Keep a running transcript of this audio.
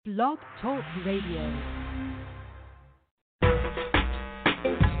Blog Talk Radio.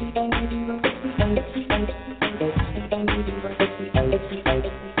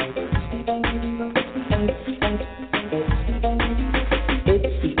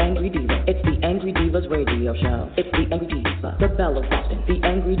 Radio show. It's the Angry Diva, the Belle of Boston, the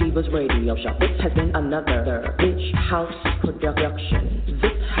Angry Divas radio show. This has been another Bitch House production.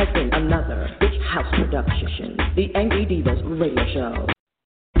 This has been another Bitch House production. The Angry Divas radio show.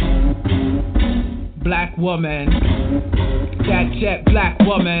 Black woman, that jet black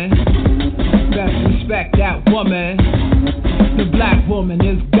woman, best respect that woman. The black woman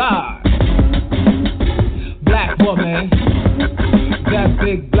is God. Black woman, that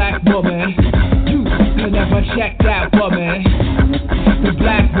big black woman, you can never check that woman. The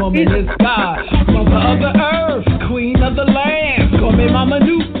black woman is God, mother of the earth, queen of the land. Call me Mama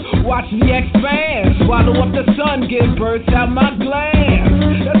Nuke, watch me expand. Swallow up the sun, give birth out my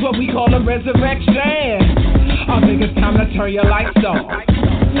glands. That's what we call a resurrection. I think it's time to turn your lights on.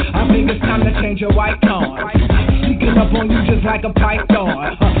 I think it's time to change your white tone. Sneaking up on you just like a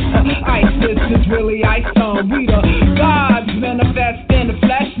python. ISIS is really ice on. We the gods manifest in the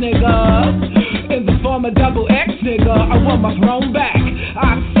flesh, nigga. In the form of double X, nigga. I want my throne back.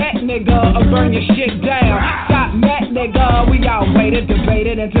 I set, nigga. I burn your shit down. Stop met, nigga. We all waited,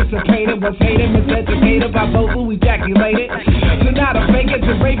 debated, anticipated, was hated, miseducated by both who ejaculated. So now the fakers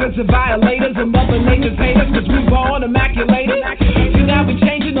and ravers and violators and mother nature's haters, cause we born immaculated. So now we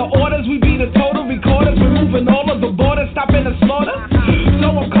changing the orders. We be the total recorders. We're moving all of the borders, stopping the slaughter. So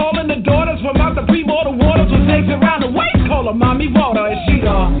I'm calling the daughters from out the pre-mortal waters with snakes around the waist. Call her mommy water, and she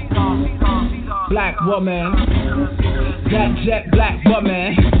the black woman, that jet black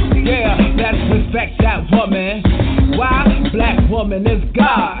woman. Yeah, that's respect that woman. Why? Black woman is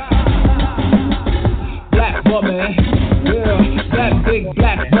God. Black woman, yeah, that big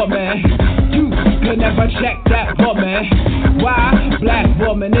black woman. You can never check that woman. Why? Black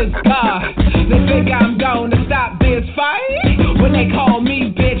woman is God. They think I'm gonna stop this fight when they call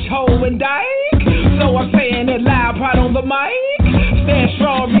me bitch, hoe, and dyke. So I'm saying it loud, proud on the mic. Stand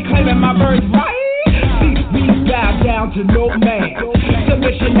strong, reclaiming my birthright. We bow down to no man.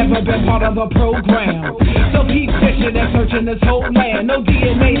 Submission never been part of the program. So keep fishing and searching this whole land. No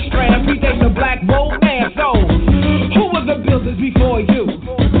DNA strand, predate the black man. So, who were the builders before you?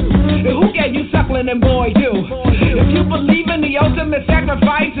 Who gave you suckling and bore you? If you believe in the ultimate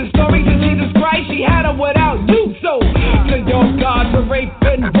sacrifice, the stories of Jesus Christ, she had them without you. So, to your God for rape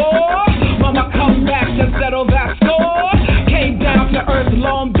and war, mama come back to settle that score. Came down to earth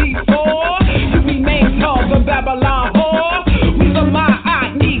long before you remain tall, the Babylon whore. We the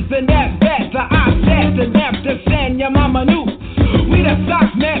my needs and that bet, the I said, the nep, the send your mama knew. We the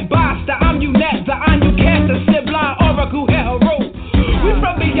socks met basta, I'm you net, the I'm you cat, the sibling oracle, hell root. We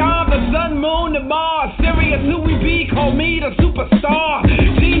from beyond the sun, moon, and Mars. Serious who we be, call me the superstar.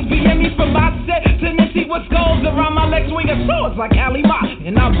 G's being me from my set to Nipsey with skulls around my legs, swinging swords like Ali Ma.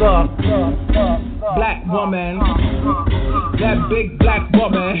 And I'm the black woman, that big black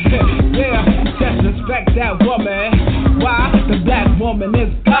woman. Yeah, just respect that woman. Why? The black woman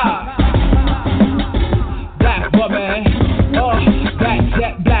is God. Black woman, oh, that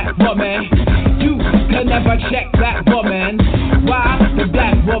jet black woman. You can never check that woman. Why? The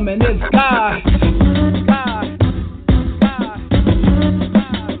black woman is God.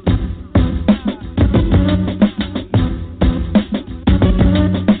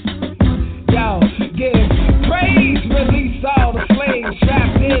 Yo, give praise, release all the slaves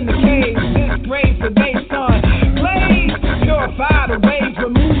trapped in the cage. Disgrace the day sun, blaze, purify the waves,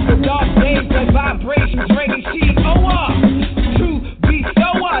 remove the dark days and vibrations, raise she over. Truth be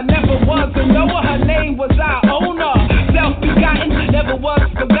sower, never was a knower, her name was our owner. Self-begotten, never was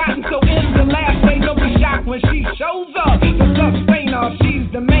forgotten. So in the last day, don't be shocked when she shows up. The sustainer, she's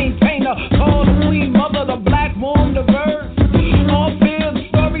the maintainer. Call the queen mother, the black womb, the verse. All filled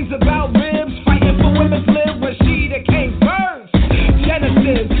stories about ribs, fighting for women's live when she that came first.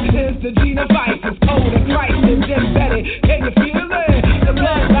 Genesis is the gene of vice, it's cold and Christ is embedded. Can you feel it? The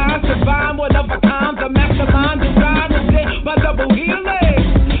bloodline survive, one of a kind, the mastermind design is it, my double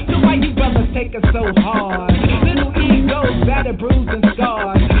healing. So why you brothers take it so hard? Little egos, battered, bruised, and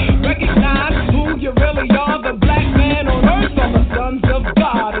scarred. Recognize who you really are, the black man on earth, all the sons of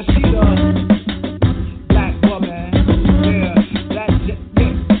God. Is she the black woman? Yeah, that's it,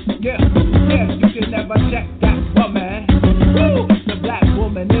 yeah, you can never check that woman. Woo, the black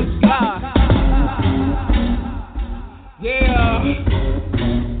woman is God. Yeah,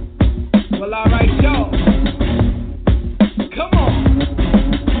 well, alright, y'all. Come on.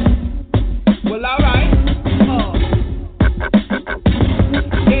 Well, alright.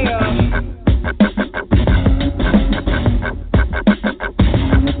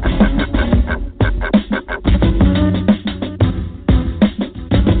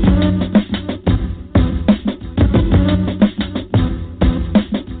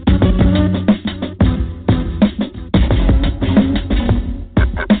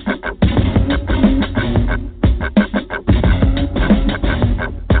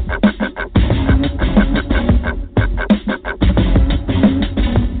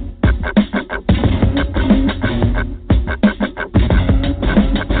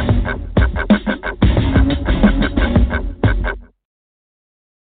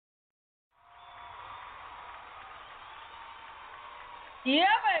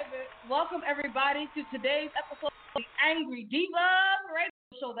 baby. Welcome, everybody, to today's episode of the Angry Devas Radio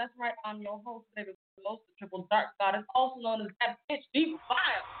Show. That's right, I'm your host, baby, most the triple dark goddess, also known as that bitch Diva.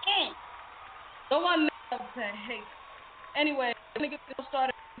 The one that to hate. Anyway, I'm going to get this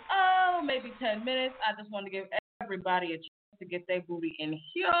started in, maybe 10 minutes. I just want to give everybody a chance to get their booty in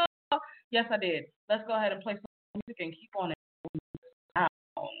here. Yes, I did. Let's go ahead and play some music and keep on it.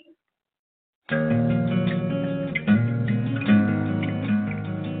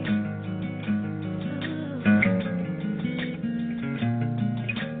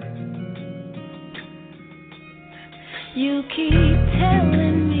 You keep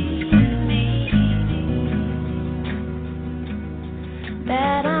telling me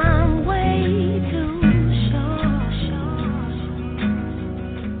that I'm way too short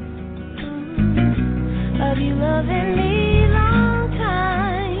of you loving me long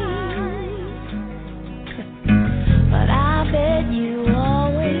time, but I bet you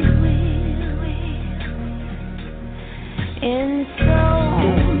always will in so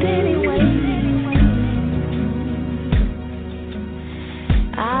many ways.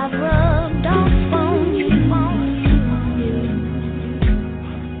 I've rubbed off on you,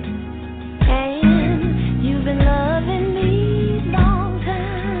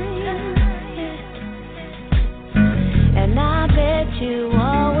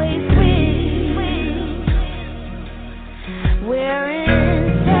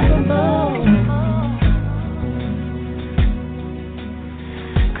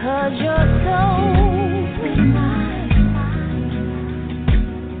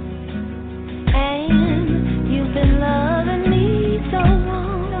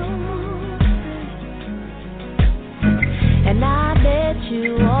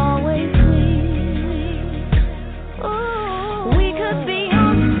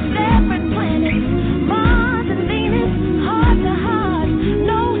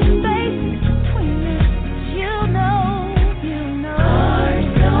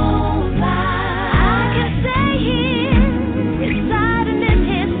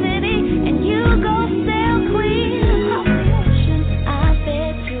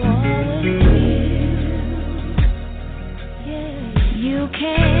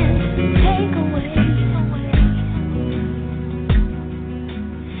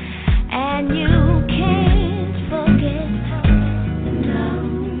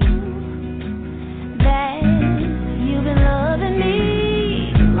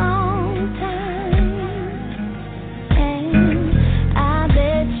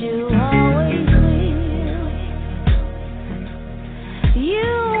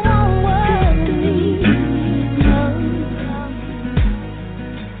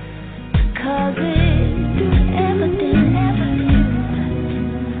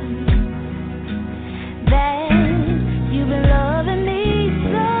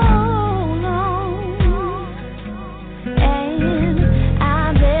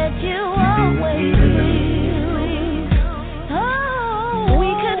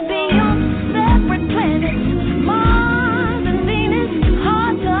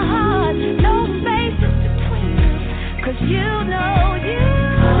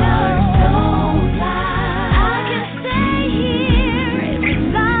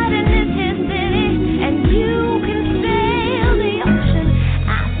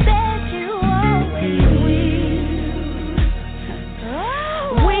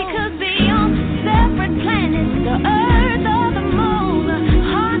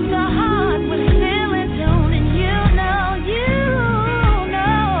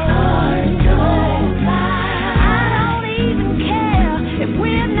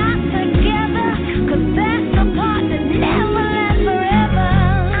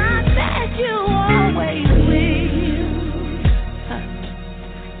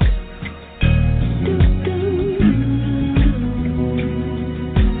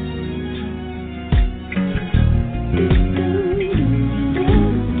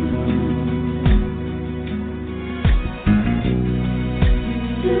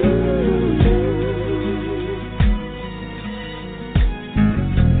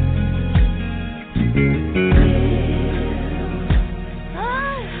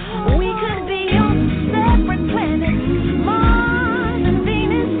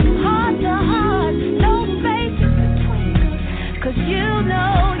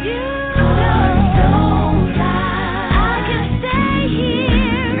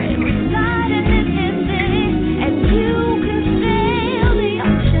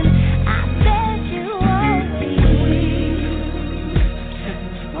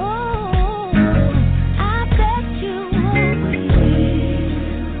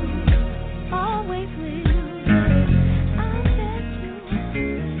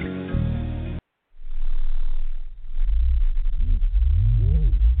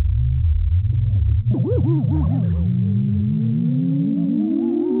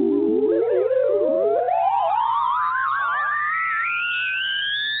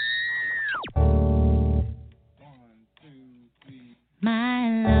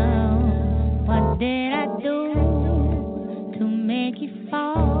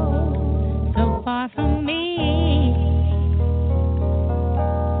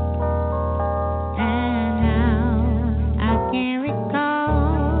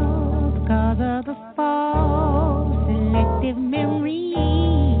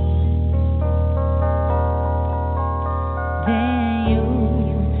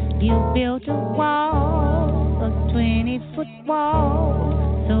 You built a wall, a 20-foot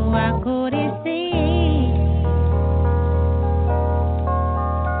wall, so I couldn't see.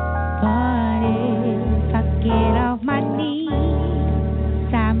 But if I get off my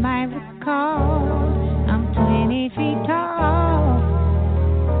knees, I might recall I'm 20 feet tall.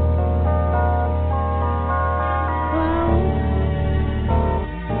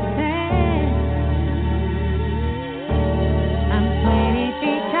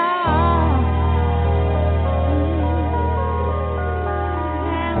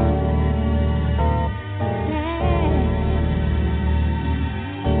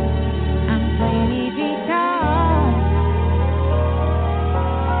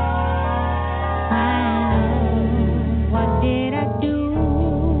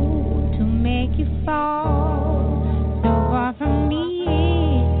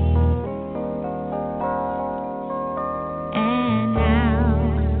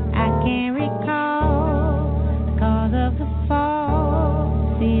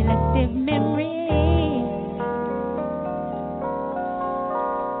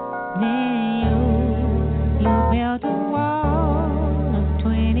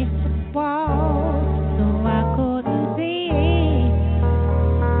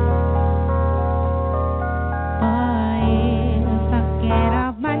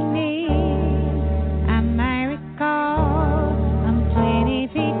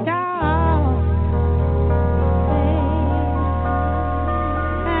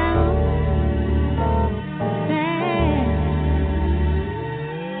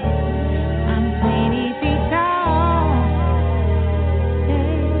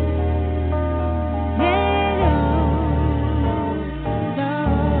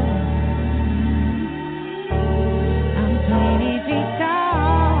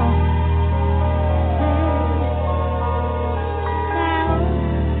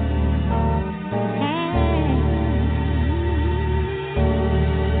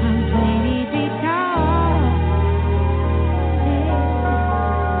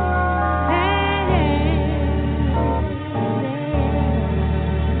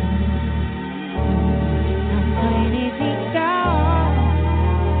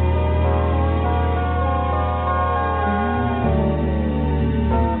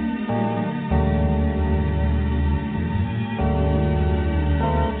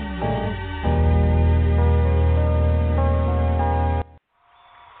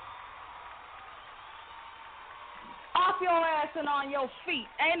 On your feet.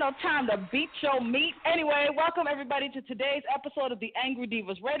 Ain't no time to beat your meat. Anyway, welcome everybody to today's episode of the Angry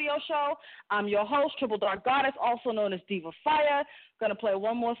Divas Radio Show. I'm your host, Triple Dark Goddess, also known as Diva Fire. Gonna play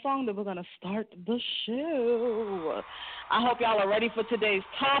one more song, then we're gonna start the show. I hope y'all are ready for today's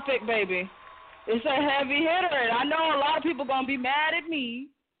topic, baby. It's a heavy hitter, and I know a lot of people gonna be mad at me.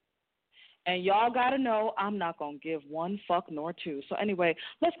 And y'all got to know I'm not going to give one fuck nor two. So anyway,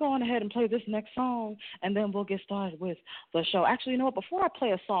 let's go on ahead and play this next song, and then we'll get started with the show. Actually, you know what? Before I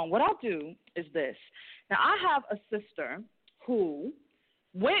play a song, what I'll do is this. Now, I have a sister who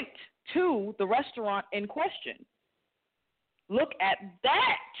went to the restaurant in question. Look at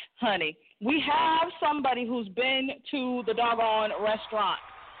that, honey. We have somebody who's been to the doggone restaurant.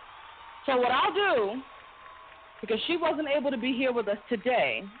 So what I'll do, because she wasn't able to be here with us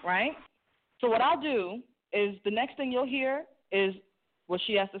today, right? So what I'll do is the next thing you'll hear is what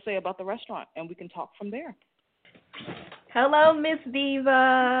she has to say about the restaurant, and we can talk from there. Hello, Miss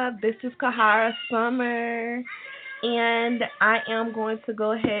Diva. This is Kahara Summer, and I am going to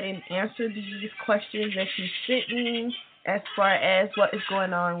go ahead and answer these questions that you sent me as far as what is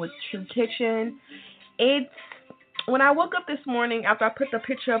going on with True Kitchen. When I woke up this morning after I put the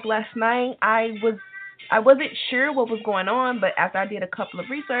picture up last night, I wasn't sure what was going on, but after I did a couple of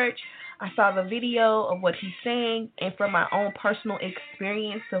research, I saw the video of what he's saying, and from my own personal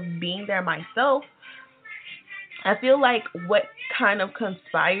experience of being there myself, I feel like what kind of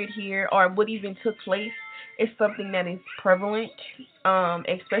conspired here, or what even took place, is something that is prevalent,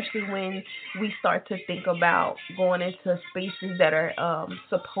 especially when we start to think about going into spaces that are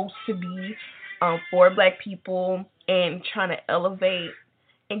supposed to be for Black people, and trying to elevate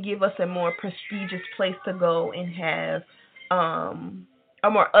and give us a more prestigious place to go and have a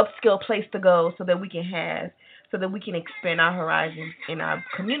more upscale place to go so that we can expand our horizons in our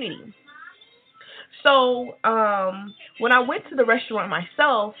community. So when I went to the restaurant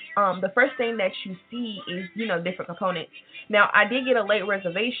myself, the first thing that you see is, different components. Now, I did get a late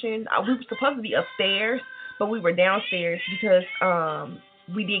reservation. We were supposed to be upstairs, but we were downstairs because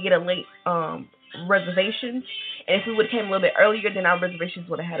we did get a late reservation. And if we would have came a little bit earlier, then our reservations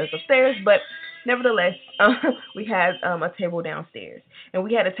would have had us upstairs. But nevertheless, we had a table downstairs, and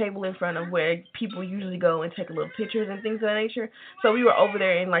we had a table in front of where people usually go and take little pictures and things of that nature. So we were over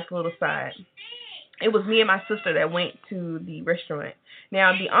there in like a little side. It was me and my sister that went to the restaurant.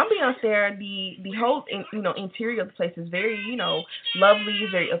 Now the ambiance there, the whole interior of the place is very lovely,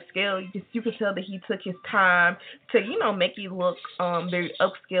 very upscale. You could tell that he took his time to make it look very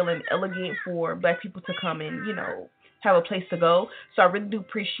upscale and elegant for Black people to come and have a place to go. So I really do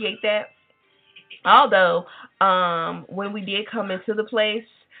appreciate that. Although when we did come into the place,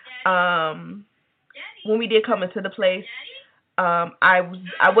 I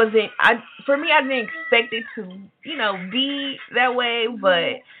didn't expect it to, be that way,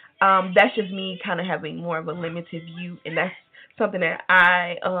 but that's just me kind of having more of a limited view, and that's something that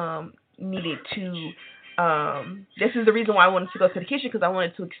I needed to. This is the reason why I wanted to go to the kitchen, because I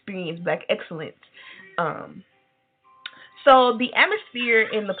wanted to experience Black excellence. So the atmosphere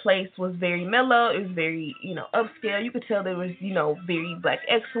in the place was very mellow. It was very, upscale. You could tell there was, very Black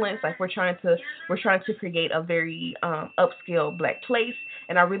excellence. Like we're trying to create a very upscale Black place,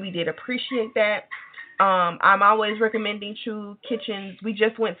 and I really did appreciate that. I'm always recommending True Kitchens. We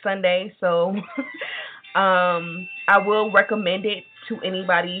just went Sunday, so I will recommend it to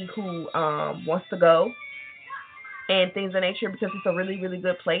anybody who wants to go and things of nature, because it's a really, really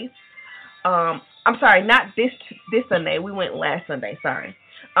good place. I'm sorry, not this Sunday. We went last Sunday. Sorry.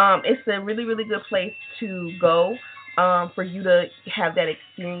 It's a really, really good place to go for you to have that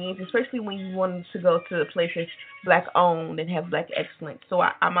experience, especially when you want to go to a place that's Black owned and have Black excellence. So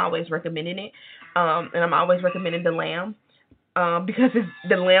I'm always recommending it, and I'm always recommending the lamb because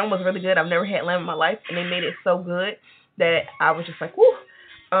the lamb was really good. I've never had lamb in my life, and they made it so good that I was just like, whoo.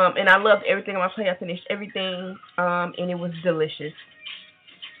 And I loved everything on my plate. I finished everything, and it was delicious.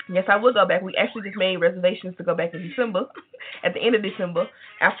 Yes, I will go back. We actually just made reservations to go back in December, at the end of December,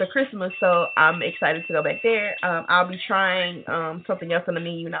 after Christmas. So I'm excited to go back there. I'll be trying something else on the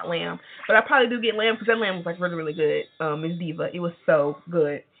menu, not lamb. But I probably do get lamb, because that lamb was like really, really good. Miss Diva. It was so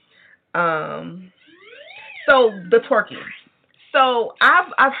good. So the twerking. So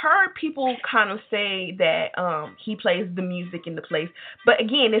I've heard people kind of say that he plays the music in the place, but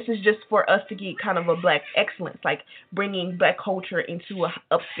again, this is just for us to get kind of a Black excellence, like bringing Black culture into a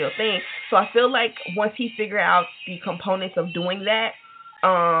upscale thing. So I feel like once he figure out the components of doing that,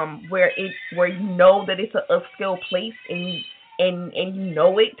 where you know that it's an upscale place and you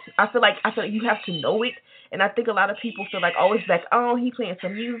know it, I feel like you have to know it. And I think a lot of people feel like, oh, it's like, oh, he playing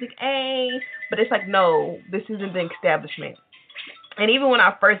some music, but it's like, no, this isn't the establishment. And even when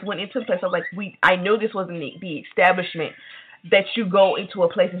I first went into the place, I was like, I knew this wasn't the establishment, that you go into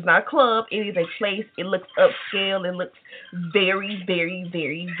a place. It's not a club. It is a place. It looks upscale. It looks very, very,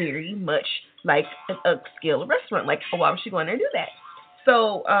 very, very much like an upscale restaurant. Like, oh, why was she going there to do that?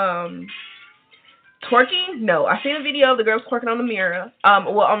 So, twerking? No. I seen a video of the girls twerking on the mirror, on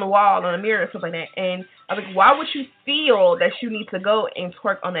the wall, on the mirror, stuff like that. And I was like, why would you feel that you need to go and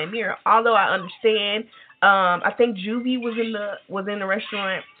twerk on that mirror? Although I understand. I think Juvie was in the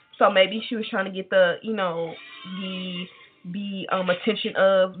restaurant, so maybe she was trying to get the attention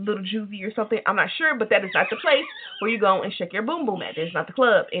of little Juvie or something. I'm not sure, but that is not the place where you go and shake your boom boom at. It's not the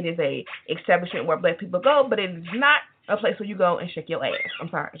club. It is a establishment where Black people go, but it is not a place where you go and shake your ass. I'm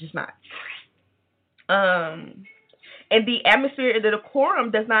sorry, it's just not. And the atmosphere, the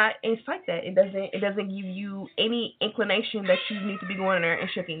decorum does not incite that. It doesn't give you any inclination that you need to be going there and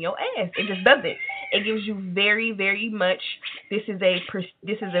shaking your ass. It just doesn't. It gives you very, very much. This is a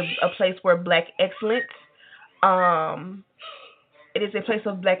place where Black excellence. It is a place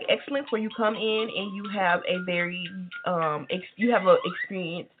of Black excellence where you come in and you have a very you have an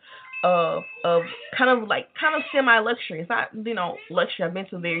experience of kind of semi-luxury. It's not, luxury. I've been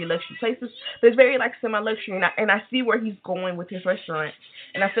to very luxury places, but it's very like semi-luxury, and I see where he's going with his restaurant,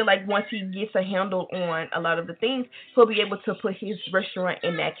 and I feel like once he gets a handle on a lot of the things, he'll be able to put his restaurant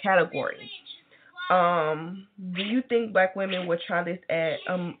in that category. Do you think Black women would try this at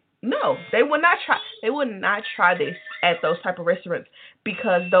no, they would not try. They would not try this at those type of restaurants,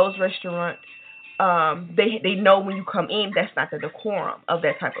 because those restaurants, they know when you come in, that's not the decorum of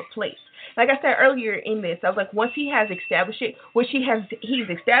that type of place. Like I said earlier in this, I was like, once he has established it, which he's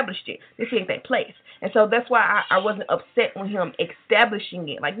established it, this ain't that place. And so that's why I wasn't upset with him establishing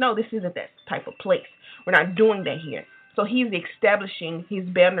it. Like, no, this isn't that type of place. We're not doing that here. So he's establishing his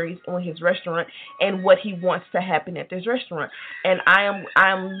boundaries on his restaurant and what he wants to happen at this restaurant. And I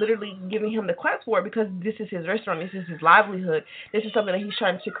am literally giving him the claps for it because this is his restaurant. This is his livelihood. This is something that he's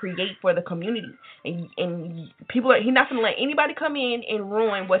trying to create for the community. And people he's not going to let anybody come in and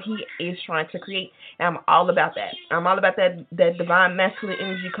ruin what he is trying to create. And I'm all about that. I'm all about that divine masculine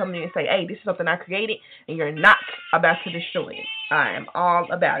energy coming in and say, hey, this is something I created and you're not about to destroy it. I am all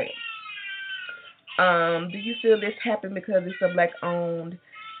about it. Do you feel this happened because it's a black owned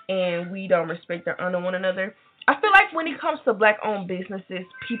and we don't respect or honor one another? I feel like when it comes to black owned businesses,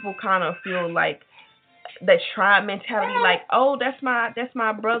 people kind of feel like that tribe mentality, like, oh, that's my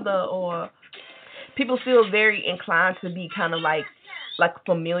brother, or people feel very inclined to be kind of like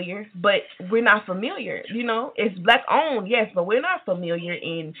familiar, but we're not familiar. You know, it's black owned, yes, but we're not familiar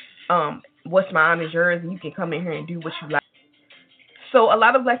in what's mine is yours, and you can come in here and do what you like. So a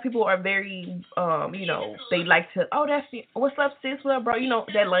lot of black people are very, they like to, oh, that's what's up, sis, what up, bro,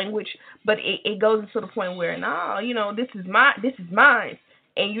 that language. But it goes to the point where, this is mine,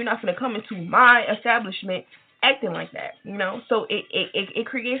 and you're not going to come into my establishment acting like that, So it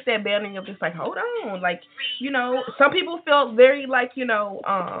creates that bounding of just like, hold on, like, some people felt very like,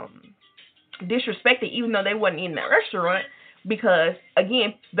 disrespected, even though they wasn't in that restaurant. Because,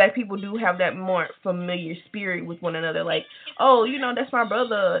 again, black people do have that more familiar spirit with one another. Like, oh, that's my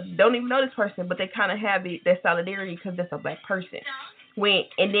brother. Don't even know this person. But they kind of have that solidarity because that's a black person.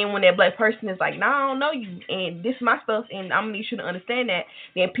 And then when that black person is like, nah, I don't know you. And this is my stuff. And I'm going to need you to understand that.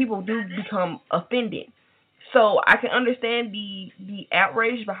 Then people do become offended. So I can understand the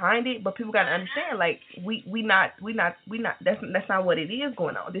outrage behind it, but people gotta understand, like, we not that's not what it is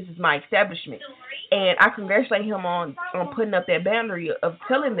going on. This is my establishment, and I congratulate him on putting up that boundary of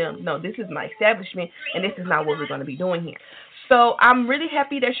telling them, no, this is my establishment, and this is not what we're going to be doing here. So I'm really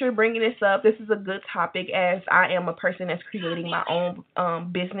happy that you're bringing this up. This is a good topic, as I am a person that's creating my own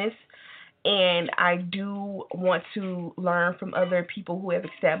business. And I do want to learn from other people who have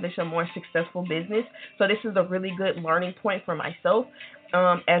established a more successful business. So this is a really good learning point for myself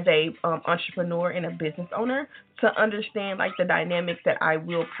as a entrepreneur and a business owner to understand like the dynamics that I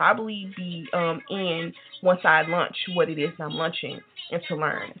will probably be in once I launch what it is I'm launching and to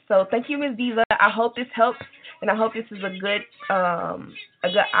learn. So thank you, Ms. Diva. I hope this helps, and I hope this is a good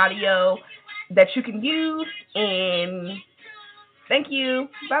audio that you can use. And thank you.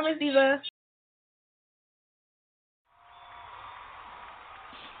 Bye, Ms. Diva.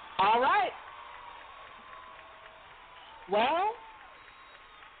 All right. Well,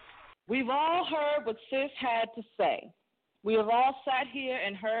 we've all heard what Sis had to say. We have all sat here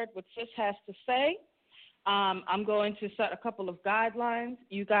and heard what Sis has to say. I'm going to set a couple of guidelines.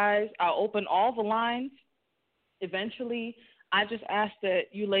 You guys, I'll open all the lines. Eventually, I just ask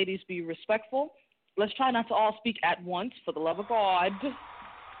that you ladies be respectful. Let's try not to all speak at once, for the love of God.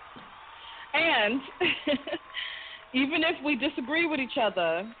 And even if we disagree with each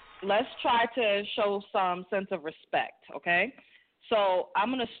other, let's try to show some sense of respect, okay? So I'm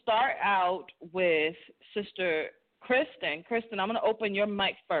going to start out with Sister Kristen. Kristen, I'm going to open your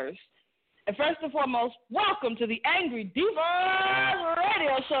mic first. And first and foremost, welcome to the Angry Devas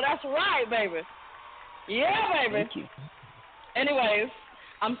radio show. That's right, baby. Yeah, baby. Thank you. Anyways,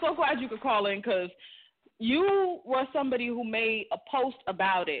 I'm so glad you could call in because you were somebody who made a post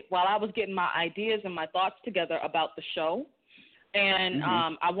about it while I was getting my ideas and my thoughts together about the show. And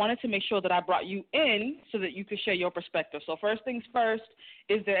I wanted to make sure that I brought you in so that you could share your perspective. So first things first,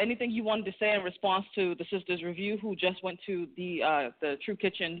 is there anything you wanted to say in response to the sisters' review who just went to the True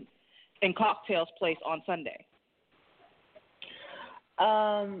Kitchen and Cocktails place on Sunday?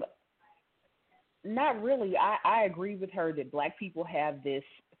 Not really. I agree with her that black people have this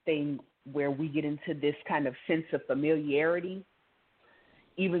thing where we get into this kind of sense of familiarity,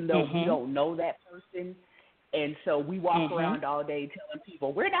 even though we don't know that person. And so we walk around all day telling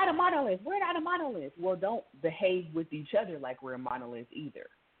people, we're not a monolith, we're not a monolith. Well, don't behave with each other like we're a monolith either.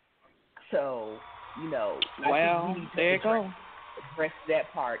 So, I think we need to address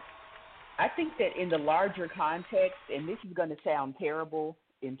that part. I think that in the larger context, and this is going to sound terrible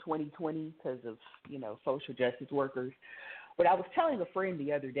in 2020 because of, social justice workers, but I was telling a friend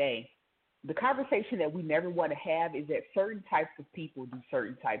the other day, the conversation that we never want to have is that certain types of people do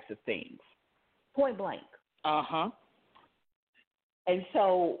certain types of things. Point blank. And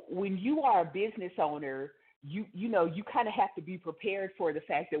so when you are a business owner, you kind of have to be prepared for the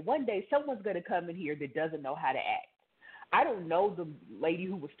fact that one day someone's going to come in here that doesn't know how to act. I don't know the lady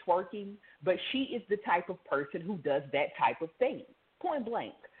who was twerking, but she is the type of person who does that type of thing. Point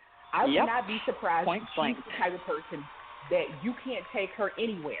blank. I would not be surprised if she's the type of person that you can't take her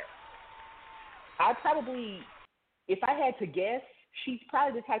anywhere. I probably if I had to guess, she's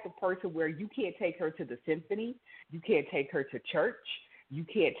probably the type of person where you can't take her to the symphony, you can't take her to church, you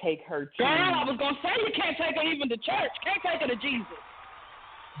can't take her to. Girl, I was gonna say you can't take her even to church. Can't take her to Jesus.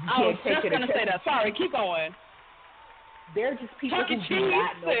 I was just gonna say that. Sorry, keep going. They're just people who do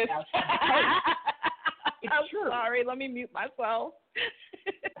not know how to. It's true. Sorry, let me mute myself.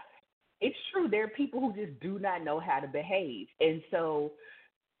 It's true. There are people who just do not know how to behave. And so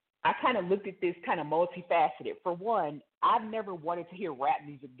I kind of looked at this kind of multifaceted. For one, I've never wanted to hear rap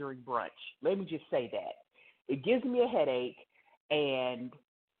music during brunch. Let me just say that. It gives me a headache, and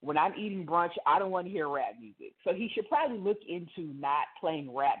when I'm eating brunch, I don't want to hear rap music. So he should probably look into not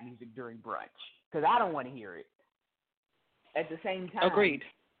playing rap music during brunch, because I don't want to hear it. At the same time. Agreed.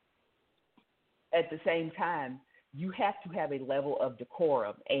 At the same time, you have to have a level of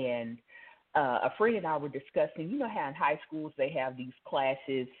decorum. And a friend and I were discussing, you know how in high schools they have these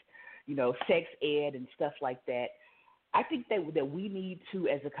classes, you know, sex ed and stuff like that. I think that we need to,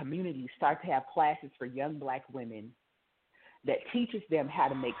 as a community, start to have classes for young black women that teaches them how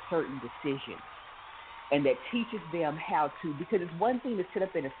to make certain decisions and that teaches them how to, because it's one thing to sit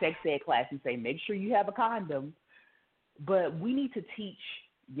up in a sex ed class and say, make sure you have a condom, but we need to teach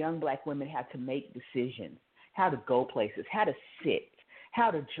young black women how to make decisions, how to go places, how to sit,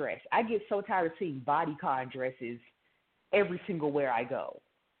 how to dress. I get so tired of seeing bodycon dresses every single where I go.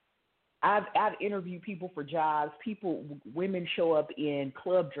 I've interviewed people for jobs. Women show up in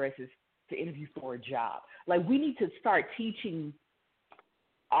club dresses to interview for a job. Like, we need to start teaching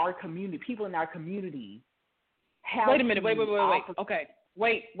our community, people in our community, how. Wait a minute. Wait. Okay.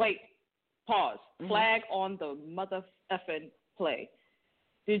 Wait. Pause. Mm-hmm. Flag on the mother effing play.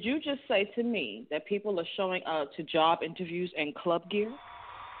 Did you just say to me that people are showing up to job interviews in club gear?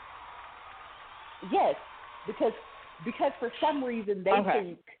 Yes, because for some reason they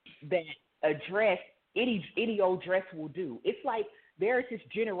think that a dress, any old dress will do. It's like there's this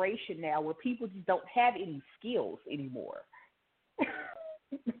generation now where people just don't have any skills anymore.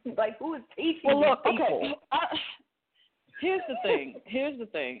 Like, who is teaching these people? Okay. Here's the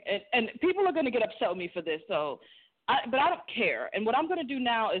thing. And people are going to get upset with me for this, but I don't care. And what I'm going to do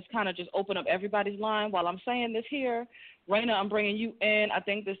now is kind of just open up everybody's line while I'm saying this here. Raina, I'm bringing you in. I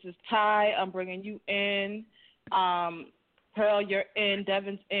think this is Ty. I'm bringing you in. Pearl, you're in.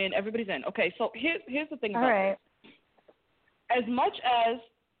 Devin's in. Everybody's in. Okay, so here's the thing about this. As much as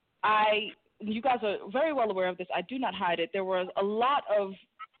you guys are very well aware of this, I do not hide it. There was a lot of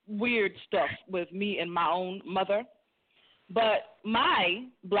weird stuff with me and my own mother. But my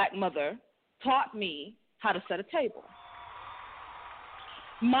black mother taught me how to set a table.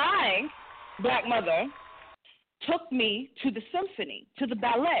 My black mother took me to the symphony, to the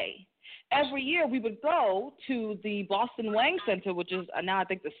ballet. Every year we would go to the Boston Wang Center, which is now I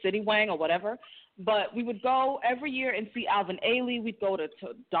think the City Wang or whatever. But we would go every year and see Alvin Ailey. We'd go to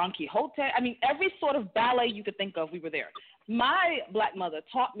Don Quixote. I mean, every sort of ballet you could think of, we were there. My black mother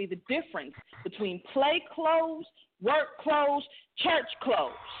taught me the difference between play clothes, work clothes, church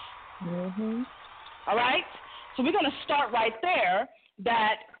clothes. Mm-hmm. All right? So we're going to start right there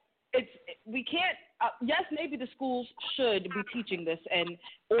that we can't, yes, maybe the schools should be teaching this,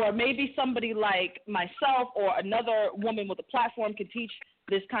 or maybe somebody like myself or another woman with a platform can teach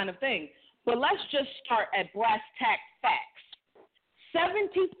this kind of thing. But let's just start at brass tack facts.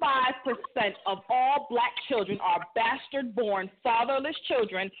 75% of all black children are bastard-born, fatherless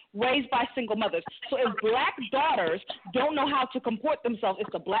children raised by single mothers. So if black daughters don't know how to comport themselves,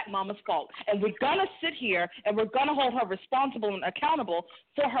 it's the black mama's fault. And we're going to sit here and we're going to hold her responsible and accountable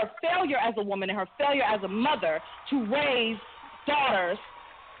for her failure as a woman and her failure as a mother to raise daughters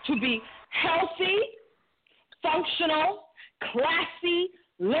to be healthy, functional, classy,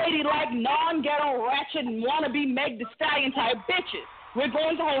 ladylike, non-ghetto, ratchet, wannabe Meg Thee Stallion type bitches. We're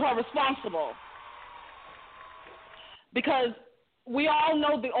going to hold her responsible. Because we all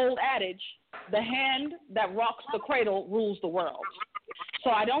know the old adage, the hand that rocks the cradle rules the world. So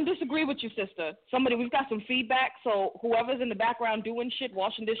I don't disagree with you, sister. We've got some feedback, so whoever's in the background doing shit,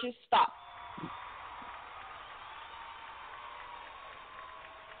 washing dishes, stop.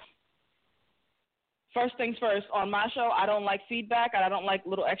 First things first, on my show, I don't like feedback and I don't like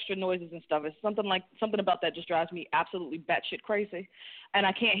little extra noises and stuff. It's something about that just drives me absolutely batshit crazy, and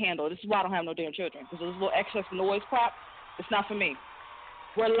I can't handle it. This is why I don't have no damn children, because this little excess noise crap, it's not for me.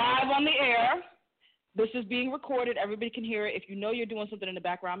 We're live on the air. This is being recorded. Everybody can hear it. If you know you're doing something in the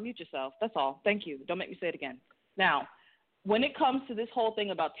background, mute yourself. That's all. Thank you. Don't make me say it again. Now, when it comes to this whole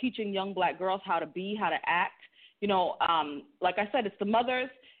thing about teaching young black girls how to be, how to act, like I said, it's the mothers.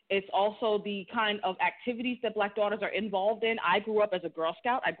 It's also the kind of activities that black daughters are involved in. I grew up as a Girl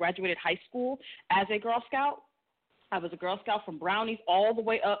Scout. I graduated high school as a Girl Scout. I was a Girl Scout from Brownies all the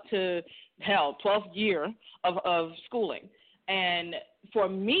way up to, 12th year of schooling. And for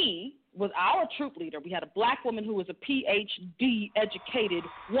me, was our troop leader. We had a black woman who was a PhD educated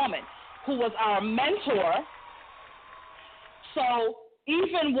woman who was our mentor. So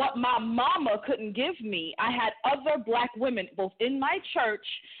even what my mama couldn't give me, I had other black women, both in my church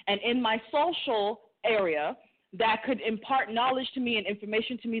and in my social area, that could impart knowledge to me and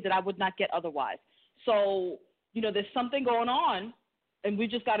information to me that I would not get otherwise. So, there's something going on, and we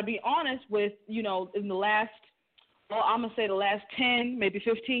just got to be honest with, in the last, I'm going to say the last 10, maybe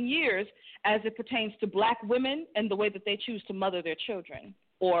 15 years, as it pertains to black women and the way that they choose to mother their children,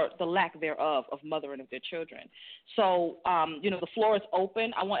 or the lack thereof of mothering of their children. So, the floor is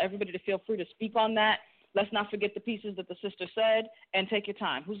open. I want everybody to feel free to speak on that. Let's not forget the pieces that the sister said, and take your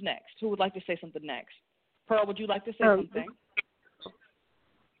time. Who's next? Who would like to say something next? Pearl, would you like to say something?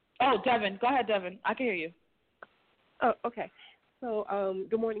 Oh, Devin. Go ahead, Devin. I can hear you. Oh, okay. So,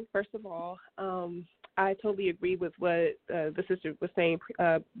 good morning, first of all. I totally agree with what the sister was saying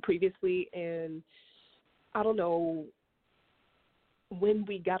previously, and I don't know when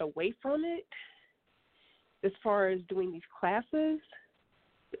we got away from it as far as doing these classes.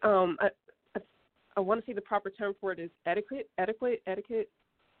 I want to say the proper term for it is etiquette.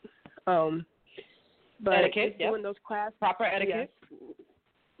 But etiquette, doing those classes, proper etiquette.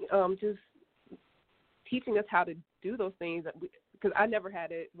 Yes, just teaching us how to do those things, because I never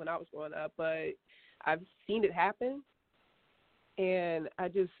had it when I was growing up, but I've seen it happen, and I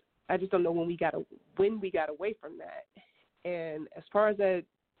just don't know when we got away from that. And as far as that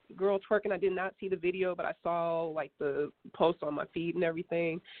girl twerking, I did not see the video, but I saw like the post on my feed and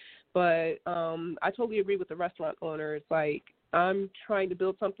everything. But I totally agree with the restaurant owner. It's like, I'm trying to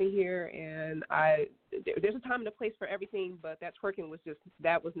build something here, and there's a time and a place for everything, but that twerking was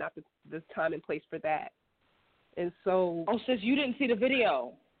not the time and place for that. And so, sis, you didn't see the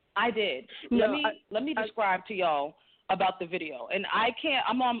video. I did. No, let me describe to y'all about the video. And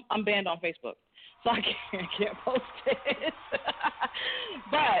I'm banned on Facebook, so I can't post it.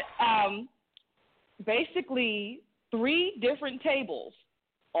 But basically, 3 different tables,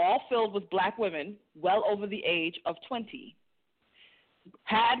 all filled with black women, well over the age of 20,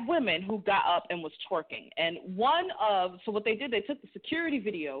 had women who got up and was twerking. And so what they did, they took the security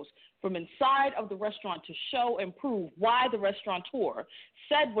videos from inside of the restaurant to show and prove why the restaurateur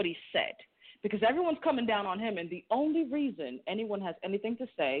said what he said. Because everyone's coming down on him, and the only reason anyone has anything to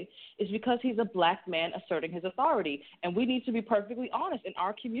say is because he's a black man asserting his authority. And we need to be perfectly honest. In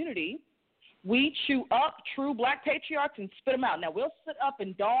our community, we chew up true black patriarchs and spit them out. Now, we'll sit up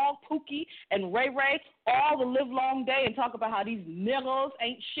and dog Pookie and Ray Ray all the live long day and talk about how these niggas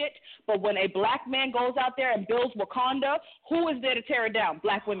ain't shit. But when a black man goes out there and builds Wakanda, who is there to tear it down?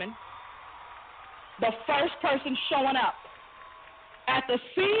 Black women. The first person showing up at the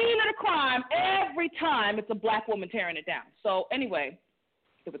scene of the crime every time, it's a black woman tearing it down. So anyway,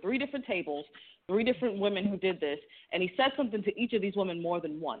 there were 3 different tables, 3 different women who did this, and he said something to each of these women more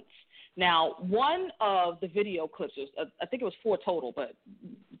than once. Now, one of the video clips, I think it was 4 total, but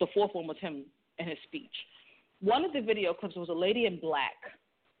the 4th one was him and his speech. One of the video clips was a lady in black,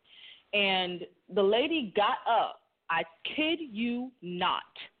 and the lady got up. I kid you not.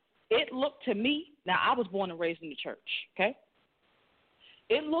 It looked to me, now I was born and raised in the church, okay?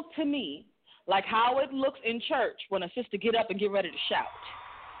 It looked to me like how it looks in church when a sister get up and get ready to shout.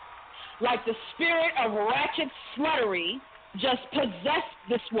 Like the spirit of ratchet sluttery just possessed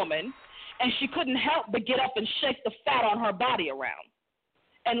this woman, and she couldn't help but get up and shake the fat on her body around.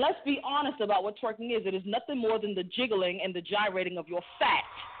 And let's be honest about what twerking is. It is nothing more than the jiggling and the gyrating of your fat.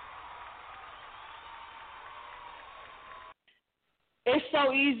 It's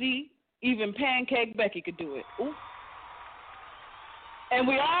so easy, even Pancake Becky could do it. Ooh. And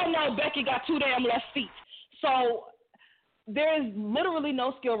we all know Becky got 2 damn left feet. So there is literally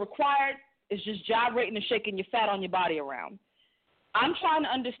no skill required. It's just gyrating and shaking your fat on your body around. I'm trying to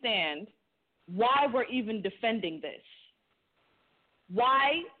understand why we're even defending this.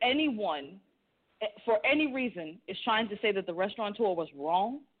 Why anyone, for any reason, is trying to say that the restaurateur was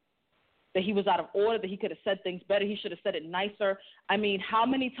wrong, that he was out of order, that he could have said things better, he should have said it nicer. I mean, how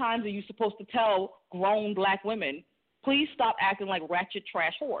many times are you supposed to tell grown black women, please stop acting like ratchet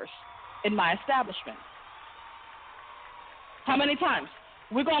trash whores in my establishment? How many times?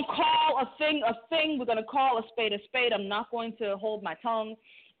 We're going to call a thing a thing. We're going to call a spade a spade. I'm not going to hold my tongue.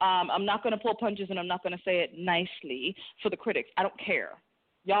 I'm not going to pull punches, and I'm not going to say it nicely for the critics. I don't care.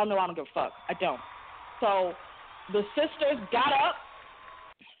 Y'all know I don't give a fuck. I don't. So the sisters got up.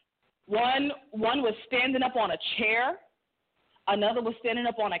 One was standing up on a chair. Another was standing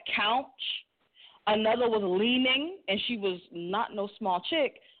up on a couch. Another was leaning, and she was not no small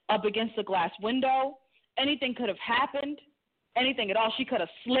chick, up against a glass window. Anything could have happened, anything at all. She could have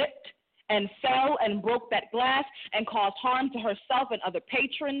slipped and fell and broke that glass and caused harm to herself and other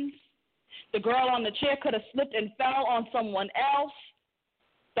patrons. The girl on the chair could have slipped and fell on someone else.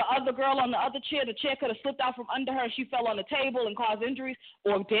 The other girl on the other chair, the chair could have slipped out from under her. She fell on the table and caused injuries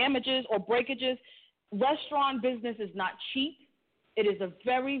or damages or breakages. Restaurant business is not cheap. It is a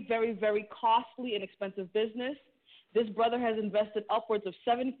very, very, very costly and expensive business. This brother has invested upwards of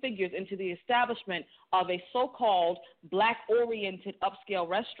 7 figures into the establishment of a so-called black-oriented upscale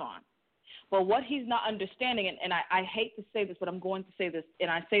restaurant. But what he's not understanding, and I hate to say this, but I'm going to say this, and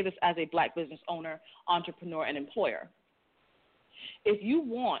I say this as a black business owner, entrepreneur, and employer. If you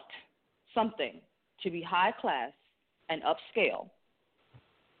want something to be high class and upscale,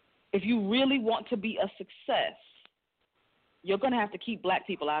 if you really want to be a success, you're going to have to keep black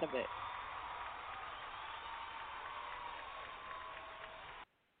people out of it.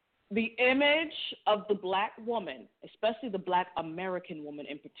 The image of the black woman, especially the black American woman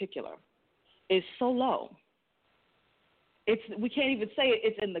in particular, is so low. We can't even say it,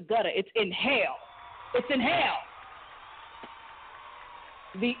 it's in the gutter. It's in hell. It's in hell.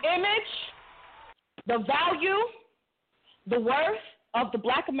 The image, the value, the worth of the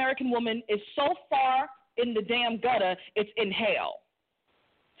black American woman is so far in the damn gutter, it's in hell.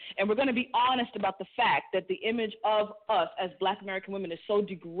 And we're going to be honest about the fact that the image of us as black American women is so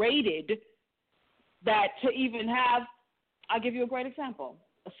degraded that to even have, I'll give you a great example.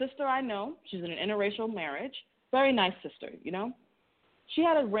 A sister I know, she's in an interracial marriage, very nice sister, you know. She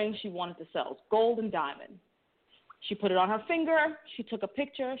had a ring she wanted to sell, gold and diamond. She put it on her finger, she took a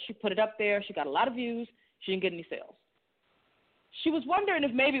picture, she put it up there, she got a lot of views, she didn't get any sales. She was wondering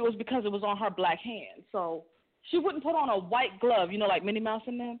if maybe it was because it was on her black hand. So she wouldn't put on a white glove, you know, like Minnie Mouse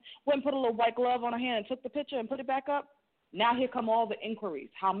and them. Wouldn't put a little white glove on her hand and took the picture and put it back up. Now here come all the inquiries.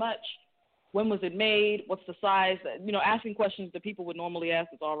 How much? When was it made? What's the size? You know, asking questions that people would normally ask.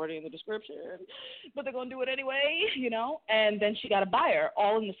 It's already in the description. But they're going to do it anyway, you know. And then she got a buyer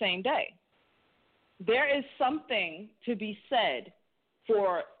all in the same day. There is something to be said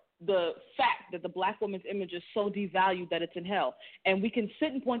for the fact that the black woman's image is so devalued that it's in hell. And we can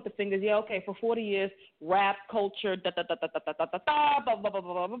sit and point the fingers, yeah, okay, for 40 years, rap culture, blah, blah, blah, blah,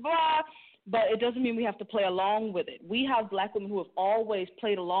 blah, blah, blah. But it doesn't mean we have to play along with it. We have black women who have always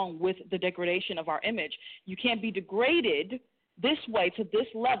played along with the degradation of our image. You can't be degraded this way to this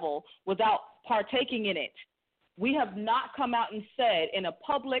level without partaking in it. We have not come out and said in a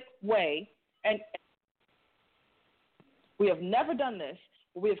public way, and we have never done this,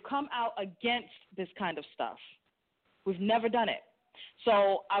 we have come out against this kind of stuff. We've never done it.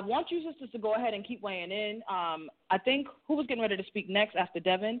 So I want you sisters to go ahead and keep weighing in. I think who was getting ready to speak next after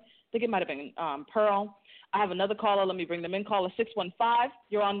Devin? I think it might have been Pearl. I have another caller. Let me bring them in. Caller 615.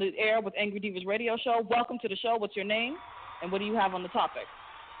 You're on the air with Angry Divas Radio Show. Welcome to the show. What's your name? And what do you have on the topic?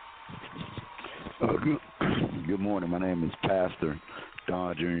 Good morning. My name is Pastor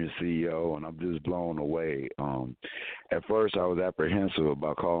Don Jr., CEO, and I'm just blown away. At first, I was apprehensive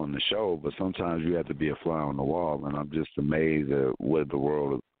about calling the show, but sometimes you have to be a fly on the wall, and I'm just amazed at what the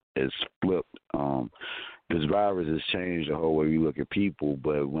world has flipped. This virus has changed the whole way we look at people,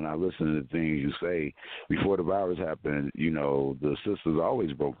 but when I listen to the things you say, before the virus happened, you know, the sisters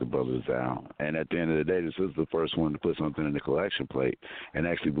always broke the brothers down. And at the end of the day, the sister's the first one to put something in the collection plate and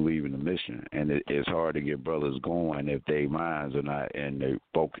actually believe in the mission. And it's hard to get brothers going if their minds are not in their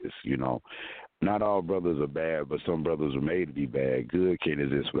focus, you know. Not all brothers are bad, but some brothers are made to be bad. Good can't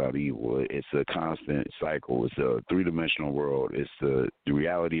exist without evil. It's a constant cycle. It's a three-dimensional world. It's the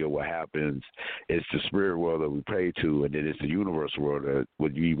reality of what happens. It's the spirit world that we pray to, and then it's the universal world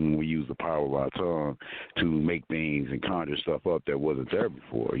that even we use the power of our tongue to make things and conjure stuff up that wasn't there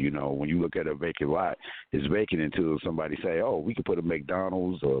before. You know, when you look at a vacant lot, it's vacant until somebody say, oh, we could put a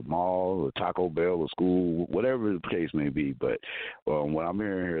McDonald's, a mall, a Taco Bell, a school, whatever the case may be. But what I'm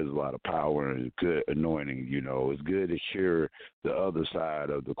hearing here is a lot of power and good anointing. You know, it's good to hear the other side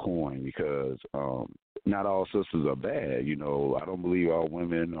of the coin because not all sisters are bad. You know, I don't believe all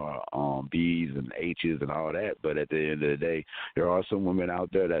women are B's and H's and all that, but at the end of the day, there are some women out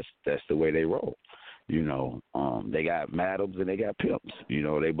there that's the way they roll. You know, they got madams and they got pimps. You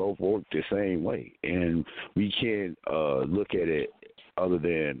know, they both work the same way, and we can't look at it other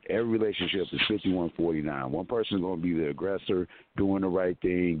than every relationship is 51-49. One person is going to be the aggressor, doing the right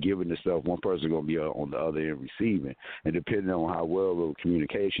thing, giving the stuff. One person is going to be on the other end receiving. And depending on how well of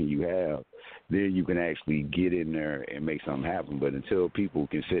communication you have, then you can actually get in there and make something happen. But until people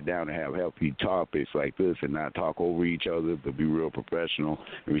can sit down and have healthy topics like this and not talk over each other, but be real professional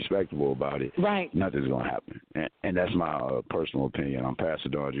and respectable about it, right, nothing's going to happen. And that's my personal opinion. I'm Pastor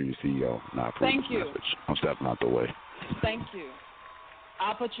Don, Jr., CEO, not Thank you. Message. I'm stepping out the way. Thank you.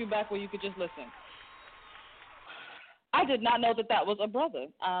 I'll put you back where you could just listen. I did not know that was a brother.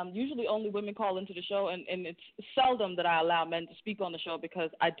 Usually only women call into the show, and it's seldom that I allow men to speak on the show because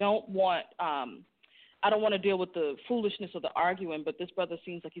I don't want to deal with the foolishness of the arguing, but this brother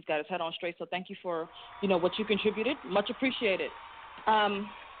seems like he's got his head on straight, so thank you for, what you contributed. Much appreciated. I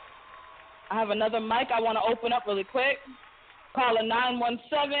have another mic I want to open up really quick. Caller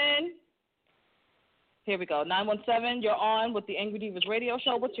 917. Here we go. 917, you're on with the Angry Divas radio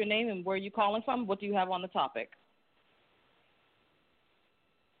show. What's your name and where are you calling from? What do you have on the topic?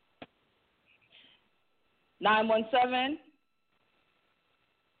 917.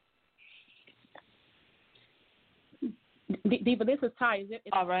 Diva, this is Ty. Is it?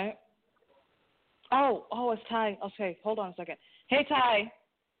 All right. Oh, it's Ty. Okay, hold on a second. Hey, Ty.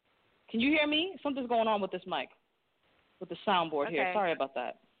 Can you hear me? Something's going on with this mic, with the soundboard here. Sorry about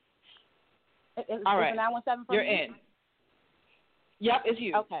that. All right. 917 You're in. Yep, it's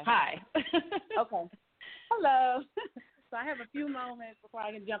you. Okay. Hi. Okay. Hello. So I have a few moments before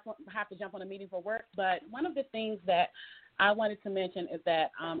I can have to jump on a meeting for work. But one of the things that I wanted to mention is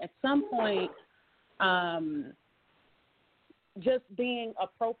that at some point, just being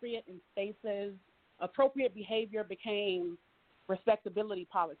appropriate in spaces, appropriate behavior became respectability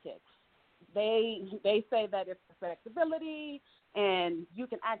politics. They say that it's respectability and you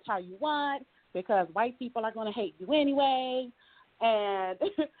can act how you want because white people are going to hate you anyway. And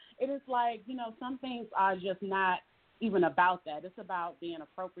it is like, some things are just not even about that. It's about being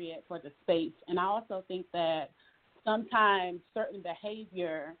appropriate for the space. And I also think that sometimes certain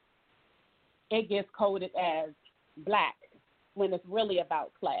behavior, it gets coded as black when it's really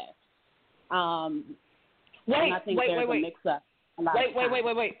about class. And I think there's a mix-up.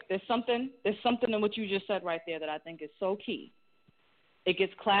 Wait. There's something in what you just said right there that I think is so key. It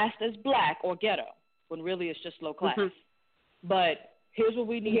gets classed as black or ghetto when really it's just low class. Mm-hmm. But here's what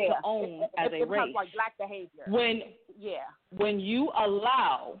we need to own as a race. It like black behavior. When you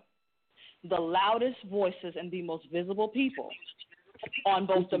allow the loudest voices and the most visible people on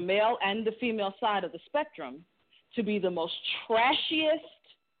both the male and the female side of the spectrum to be the most trashiest,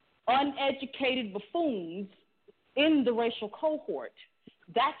 uneducated buffoons in the racial cohort,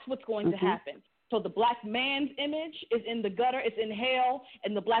 that's what's going to happen. So the black man's image is in the gutter, it's in hell,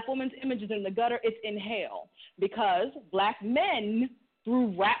 and the black woman's image is in the gutter, it's in hell. Because black men,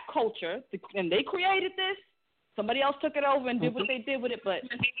 through rap culture, and they created this, somebody else took it over and did what they did with it, but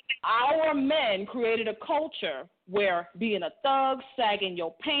our men created a culture where being a thug, sagging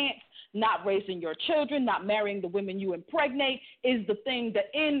your pants, not raising your children, not marrying the women you impregnate is the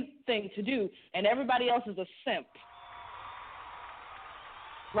in thing to do, and everybody else is a simp.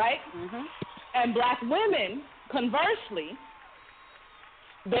 Right? Mm-hmm. And black women, conversely,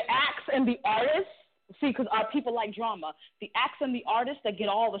 the acts and the artists, because our people like drama, the acts and the artists that get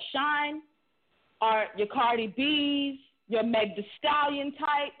all the shine are your Cardi B's, your Meg Thee Stallion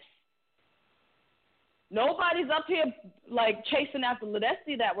types. Nobody's up here like chasing after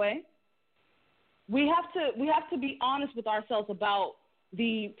Ledesky that way. We have to be honest with ourselves about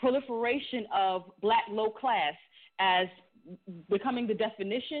the proliferation of black low class as becoming the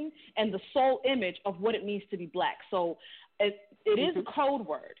definition and the sole image of what it means to be black. So it is a code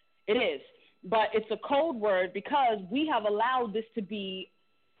word. It is. But it's a code word because we have allowed this to be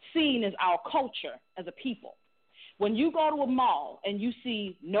seen as our culture as a people. When you go to a mall and you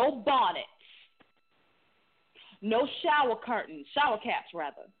see no bonnets, no shower caps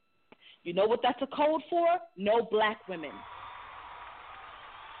rather, you know what that's a code for? No black women.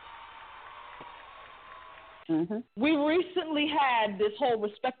 Mm-hmm. We recently had this whole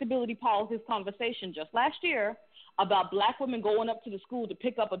respectability politics conversation just last year about black women going up to the school to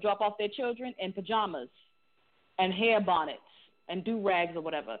pick up or drop off their children in pajamas and hair bonnets and do-rags or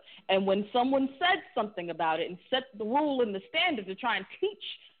whatever. And when someone said something about it and set the rule and the standard to try and teach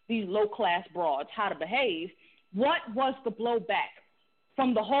these low-class broads how to behave, what was the blowback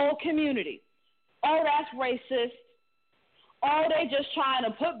from the whole community? Oh, that's racist. Oh, they just trying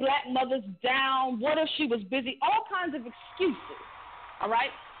to put black mothers down. What if she was busy? All kinds of excuses, all right?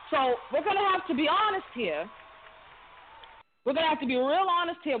 So we're going to have to be honest here. We're going to have to be real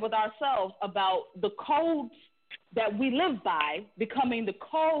honest here with ourselves about the codes that we live by becoming the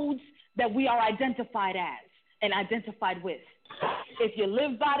codes that we are identified as and identified with. If you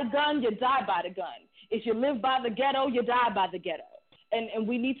live by the gun, you die by the gun. If you live by the ghetto, you die by the ghetto. And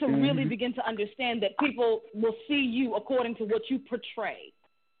we need to really begin to understand that people will see you according to what you portray.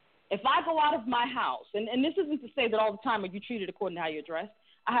 If I go out of my house, and this isn't to say that all the time are you treated according to how you're dressed.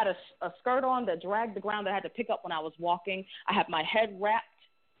 I had a skirt on that dragged the ground that I had to pick up when I was walking. I had my head wrapped,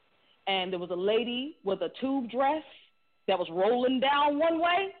 and there was a lady with a tube dress that was rolling down one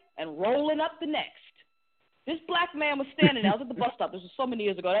way and rolling up the next. This black man was standing there. I was at the bus stop. This was so many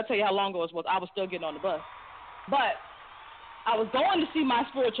years ago. I'll tell you how long ago it was. I was still getting on the bus. But I was going to see my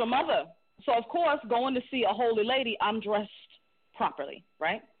spiritual mother. So, of course, going to see a holy lady, I'm dressed properly,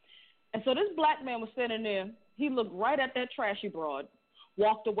 right? And so this black man was standing there. He looked right at that trashy broad,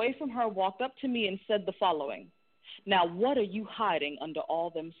 walked away from her, walked up to me and said the following. Now, what are you hiding under all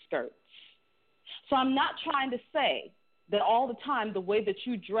them skirts? So I'm not trying to say that all the time the way that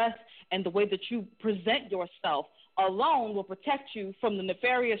you dress and the way that you present yourself alone will protect you from the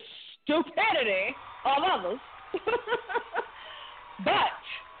nefarious stupidity of others. But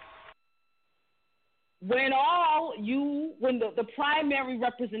when the primary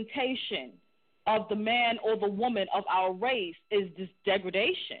representation of the man or the woman of our race is this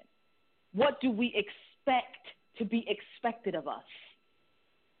degradation, what do we expect to be expected of us?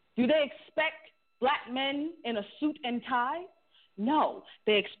 Do they expect black men in a suit and tie? No,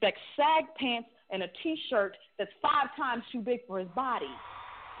 they expect sag pants and a T-shirt that's 5 times too big for his body.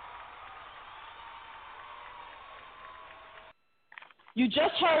 You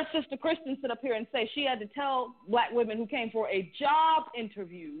just heard Sister Kristen sit up here and say she had to tell black women who came for a job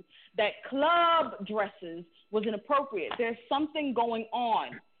interview that club dresses was inappropriate. There's something going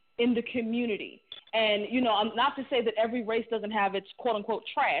on in the community. And, you know, not to say that every race doesn't have its quote-unquote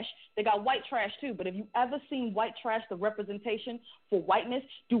trash. They got white trash, too. But have you ever seen white trash, the representation for whiteness?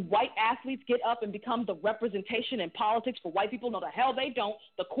 Do white athletes get up and become the representation in politics for white people? No, the hell they don't.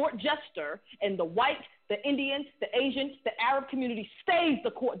 The court jester and the white, the Indian, the Asian, the Arab community stays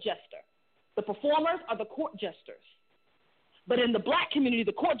the court jester. The performers are the court jesters. But in the black community,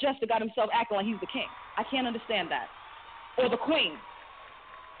 the court jester got himself acting like he's the king. I can't understand that. Or the queen.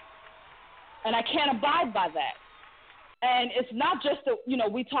 And I can't abide by that. And it's not just that, you know,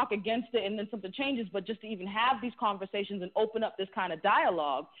 we talk against it and then something changes, but just to even have these conversations and open up this kind of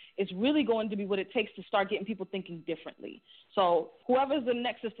dialogue is really going to be what it takes to start getting people thinking differently. So whoever's the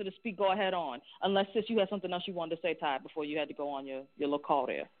next sister to speak, go ahead on. Unless, sis, you had something else you wanted to say, Ty, before you had to go on your little call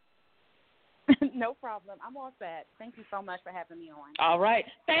there. No problem. I'm all set. Thank you so much for having me on. All right.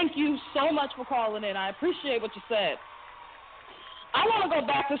 Thank you so much for calling in. I appreciate what you said. I want to go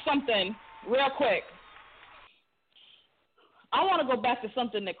back to something real quick. I want to go back to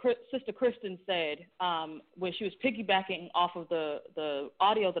something that Sister Kristen said when she was piggybacking off of the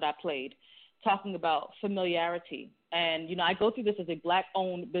audio that I played, talking about familiarity. And, you know, I go through this as a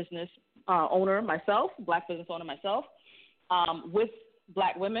black-owned business owner myself, black business owner myself, with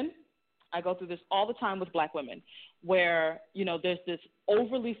black women. I go through this all the time with black women where, you know, there's this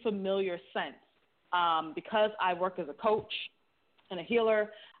overly familiar sense. Because I work as a coach and a healer,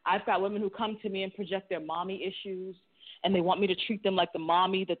 I've got women who come to me and project their mommy issues, and they want me to treat them like the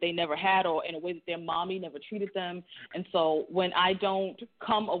mommy that they never had or in a way that their mommy never treated them. And so when I don't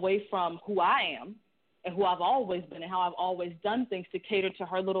come away from who I am and who I've always been and how I've always done things to cater to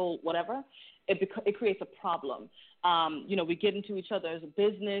her little whatever, it creates a problem. You know, we get into each other's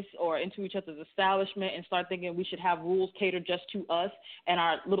business or into each other's establishment and start thinking we should have rules catered just to us and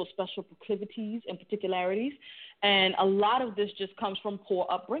our little special proclivities and particularities. And a lot of this just comes from poor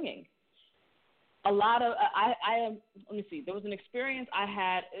upbringing. A lot of, let me see, there was an experience I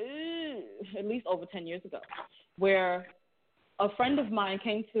had at least over 10 years ago where a friend of mine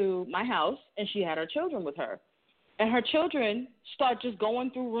came to my house and she had her children with her. And her children start just going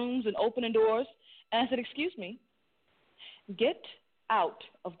through rooms and opening doors. And I said, excuse me, get out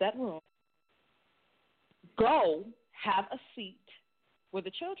of that room. Go have a seat where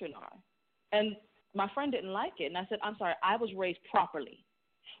the children are. And my friend didn't like it. And I said, I'm sorry, I was raised properly.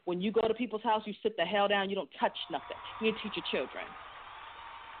 When you go to people's house, you sit the hell down. You don't touch nothing. You teach your children.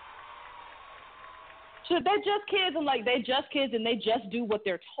 So they're just kids, and they just do what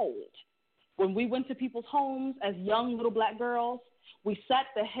they're told. When we went to people's homes as young little black girls, we sat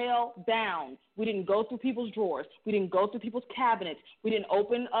the hell down. We didn't go through people's drawers. We didn't go through people's cabinets. We didn't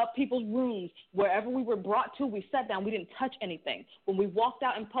open up people's rooms. Wherever we were brought to, we sat down. We didn't touch anything. When we walked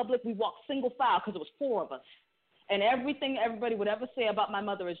out in public, we walked single file because it was 4 of us. And everything everybody would ever say about my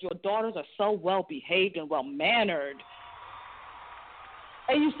mother is, your daughters are so well-behaved and well-mannered.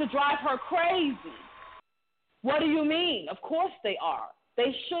 It used to drive her crazy. What do you mean? Of course they are.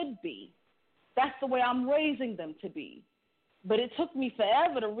 They should be. That's the way I'm raising them to be. But it took me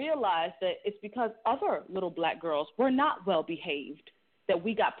forever to realize that it's because other little black girls were not well behaved that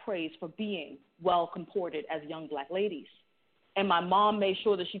we got praised for being well comported as young black ladies. And my mom made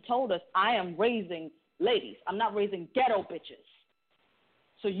sure that she told us, I am raising ladies. I'm not raising ghetto bitches.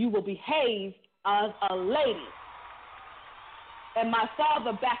 So you will behave as a lady. And my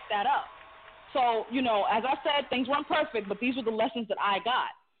father backed that up. So, you know, as I said, things weren't perfect, but these were the lessons that I got.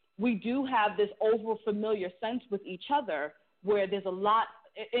 We do have this over-familiar sense with each other where there's a lot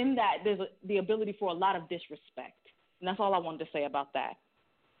in that, the ability for a lot of disrespect. And that's all I wanted to say about that.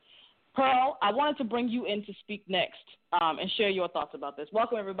 Pearl, I wanted to bring you in to speak next and share your thoughts about this.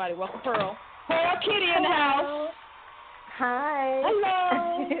 Welcome, everybody. Welcome, Pearl. Pearl Kitty in the house. Hi.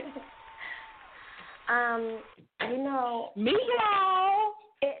 Hello. You know. Meow.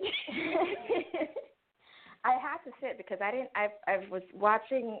 I had to sit because I was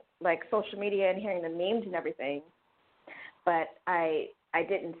watching like social media and hearing the memes and everything, but I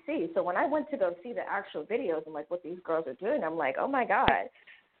didn't see. So when I went to go see the actual videos and like what these girls are doing, I'm like, oh my God,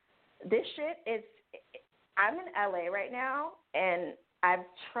 this shit is. I'm in LA right now, and I've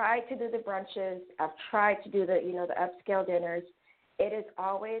tried to do the brunches. I've tried to do the the upscale dinners. It is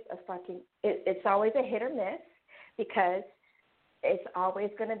always it's always a hit or miss because it's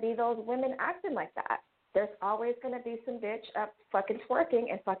always going to be those women acting like that. There's always going to be some bitch up fucking twerking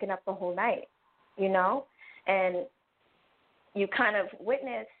and fucking up the whole night, and you kind of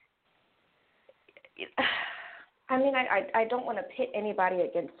witness. I mean, I don't want to pit anybody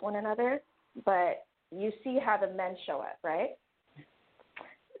against one another, but you see how the men show up, right?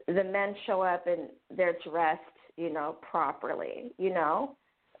 The men show up and they're dressed, properly,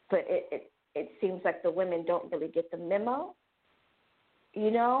 but it seems like the women don't really get the memo,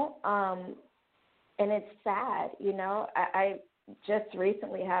 and it's sad, I just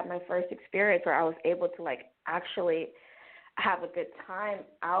recently had my first experience where I was able to like actually have a good time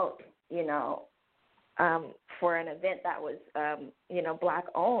out, for an event that was, black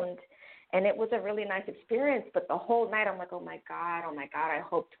owned. And it was a really nice experience, but the whole night I'm like, oh my God, I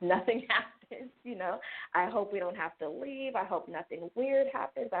hope nothing happens, I hope we don't have to leave. I hope nothing weird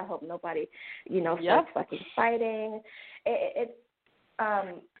happens. I hope nobody, starts fucking fighting.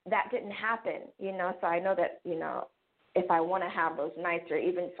 That didn't happen, so I know that, if I want to have those nights or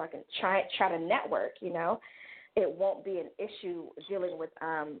even fucking try to network, it won't be an issue dealing with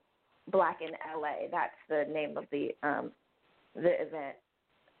Black in LA. That's the name of the event,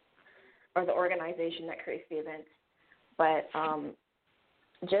 or the organization that creates the events. But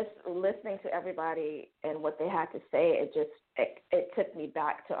just listening to everybody and what they had to say, it took me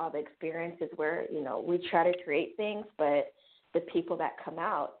back to all the experiences where, we try to create things, but the people that come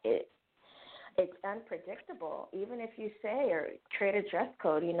out, it's unpredictable. Even if you say or create a dress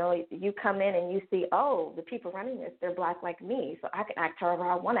code, you come in and you see, oh, the people running this, they're Black like me, so I can act however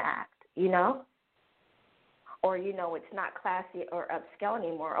I want to act, Or, it's not classy or upscale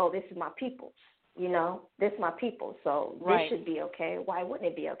anymore. Oh, this is my people's, this is my people's, so right. This should be okay. Why wouldn't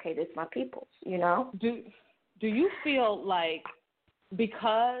it be okay? This is my people's, Do you feel like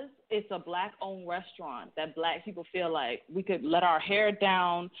because it's a Black-owned restaurant that Black people feel like we could let our hair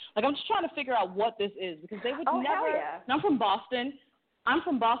down? Like, I'm just trying to figure out what this is because they would never. Hell yeah. And I'm from Boston.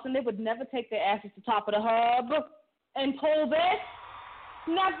 They would never take their asses to Top of the Hub and pull this.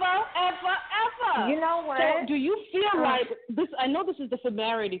 Never, ever, ever. You know what? So do you feel like this? I know this is the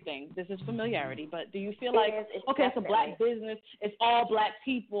familiarity thing. This is familiarity, but do you feel like it's a Black business? It's all Black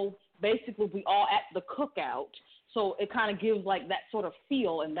people. Basically, we all at the cookout. So it kind of gives like that sort of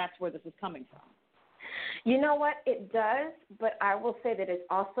feel, and that's where this is coming from. You know what? It does, but I will say that it's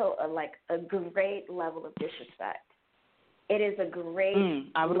also a great level of disrespect. It is a great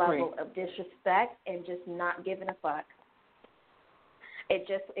level of disrespect and just not giving a fuck.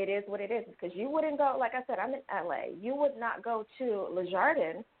 It is what it is, because you wouldn't go, like I said, I'm in LA. You would not go to Le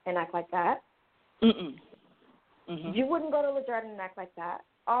Jardin and act like that. You wouldn't go to Le Jardin and act like that.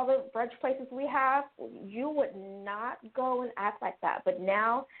 All the brunch places we have, you would not go and act like that. But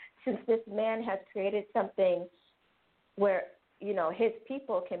now, since this man has created something where, his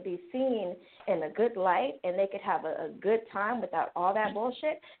people can be seen in a good light and they could have a good time without all that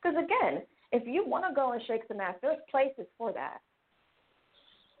bullshit. Because, again, if you want to go and shake some ass, there's places for that.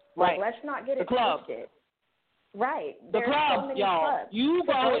 Right. Let's not get it twisted. Right. The There's club, so many y'all. clubs You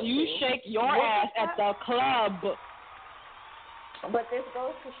go and you shake your ass at the club. But this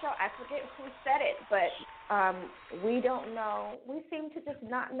goes to show, I forget who said it, but we don't know. We seem to just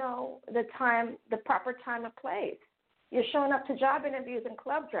not know the proper time and place. You're showing up to job interviews in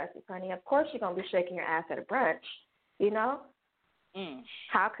club dresses, honey. Of course you're going to be shaking your ass at a brunch, you know?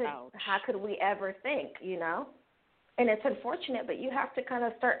 How could we ever think, you know? And it's unfortunate, but you have to kind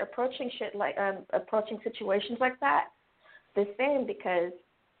of start approaching situations like that the same, because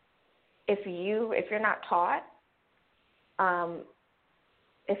if you're not taught,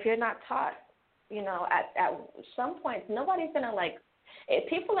 you know, at some point, nobody's going to, like, if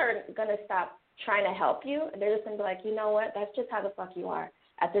people are going to stop trying to help you, they're just going to be like, you know what, that's just how the fuck you are.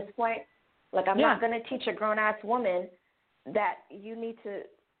 At this point, like, I'm not going to teach a grown-ass woman that you need to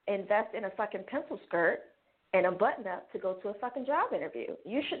invest in a fucking pencil skirt and a button-up to go to a fucking job interview.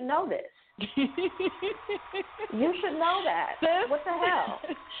 You should know this. You should know that. Sis? What the hell?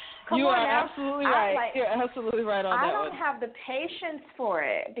 Come you on are now. absolutely right. Like, You're absolutely right on that I don't one. have the patience for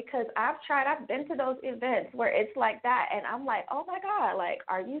it, because I've been to those events where it's like that, and I'm like, oh my God, like,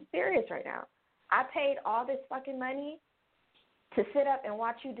 are you serious right now? I paid all this fucking money to sit up and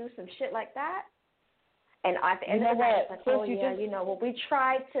watch you do some shit like that? And at the end of the night, it's like, oh yeah, you know, well, we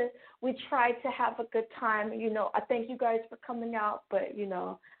tried to have a good time. You know, I thank you guys for coming out, but you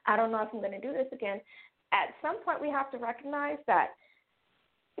know, I don't know if I'm going to do this again. At some point, we have to recognize that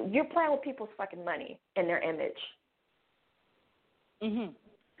you're playing with people's fucking money and their image. Mhm.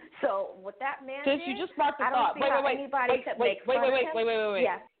 So what that man Sis, did, you just sparked a I thought. don't see how anybody could make fun of him. Wait.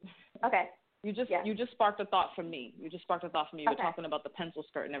 Yeah. Okay. You just sparked a thought from me. You were talking about the pencil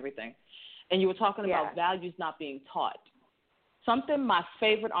skirt and everything. And you were talking about values not being taught. Something my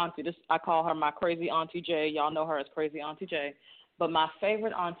favorite auntie, I call her my crazy Auntie J. Y'all know her as Crazy Auntie J. But my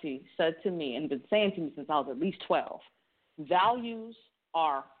favorite auntie said to me, and been saying to me since I was at least 12, values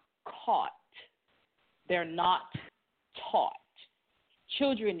are caught. They're not taught.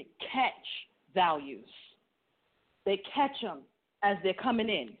 Children catch values. They catch them as they're coming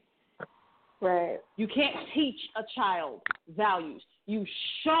in. Right. You can't teach a child values. You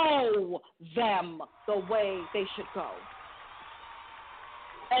show them the way they should go.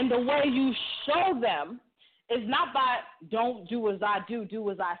 And the way you show them is not by don't do as I do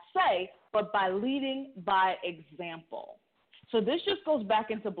as I say, but by leading by example. So this just goes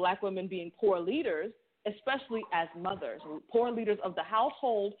back into black women being poor leaders, especially as mothers, poor leaders of the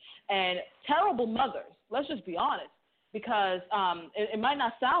household and terrible mothers. Let's just be honest. Because it might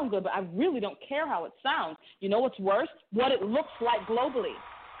not sound good, but I really don't care how it sounds. You know what's worse? What it looks like globally.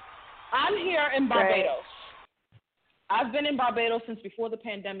 I'm here in Barbados. Right. I've been in Barbados since before the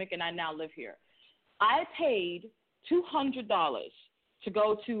pandemic, and I now live here. I paid $200 to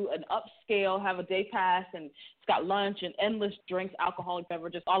go to an upscale, have a day pass, and it's got lunch and endless drinks, alcoholic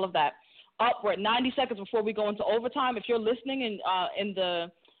beverages, all of that. We're at 90 seconds before we go into overtime. If you're listening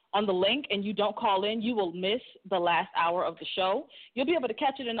on the link and you don't call in, you will miss the last hour of the show. You'll be able to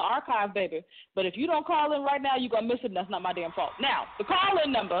catch it in the archive, baby. But if you don't call in right now, you're going to miss it, and that's not my damn fault. Now, the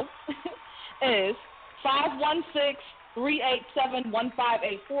call-in number is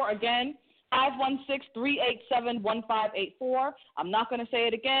 516-387-1584. Again, 516-387-1584. I'm not going to say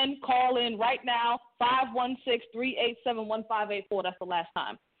it again. Call in right now, 516-387-1584. That's the last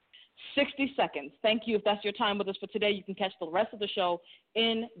time. 60 seconds. Thank you. If that's your time with us for today, you can catch the rest of the show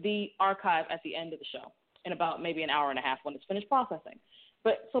in the archive at the end of the show in about maybe an hour and a half when it's finished processing.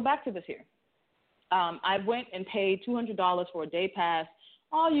 But so back to this here. I went and paid $200 for a day pass.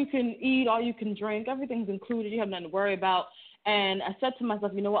 All you can eat, all you can drink, everything's included. You have nothing to worry about. And I said to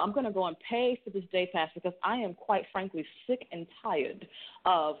myself, you know what, I'm going to go and pay for this day pass because I am quite frankly sick and tired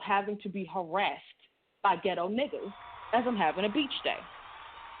of having to be harassed by ghetto niggas as I'm having a beach day.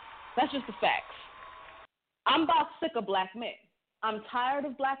 That's just the facts. I'm about sick of black men. I'm tired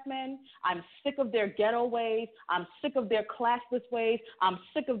of black men. I'm sick of their ghetto ways. I'm sick of their classless ways. I'm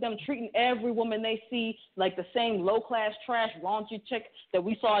sick of them treating every woman they see like the same low-class, trash, raunchy chick that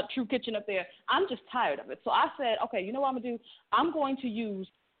we saw at True Kitchen up there. I'm just tired of it. So I said, okay, you know what I'm going to do? I'm going to use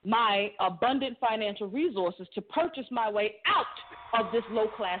my abundant financial resources to purchase my way out of this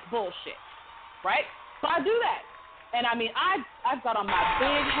low-class bullshit, right? So I do that. And, I mean, I've got on my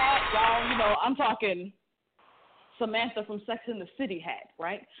big hat, y'all. You know, I'm talking Samantha from Sex and the City hat,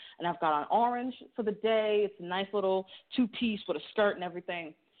 right? And I've got on orange for the day. It's a nice little two-piece with a skirt and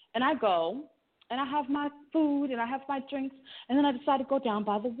everything. And I go, and I have my food, and I have my drinks, and then I decide to go down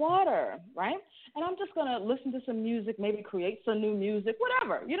by the water, right? And I'm just going to listen to some music, maybe create some new music,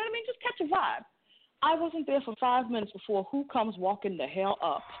 whatever. You know what I mean? Just catch a vibe. I wasn't there for 5 minutes before who comes walking the hell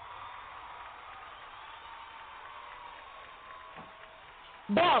up?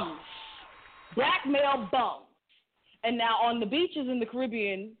 Bums, black male bums. And now on the beaches in the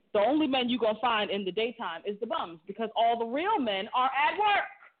Caribbean, the only men you're going to find in the daytime is the bums because all the real men are at work.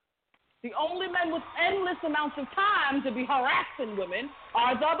 The only men with endless amounts of time to be harassing women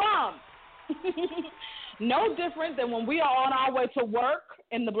are the bums. No different than when we are on our way to work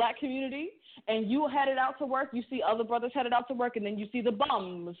in the black community and you headed out to work, you see other brothers headed out to work, and then you see the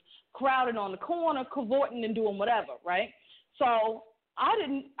bums crowded on the corner, cavorting and doing whatever, right? So I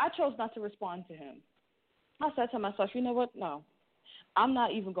chose not to respond to him. I said to myself, you know what? No, I'm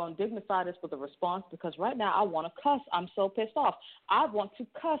not even going to dignify this with a response because right now I want to cuss. I'm so pissed off. I want to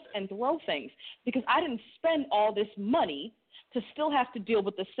cuss and throw things because I didn't spend all this money to still have to deal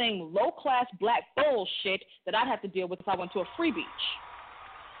with the same low-class black bullshit that I'd have to deal with if I went to a free beach.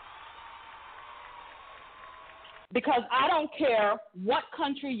 Because I don't care what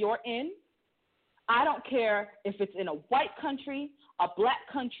country you're in. I don't care if it's in a white country, a black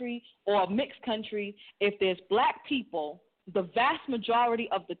country, or a mixed country. If there's black people, the vast majority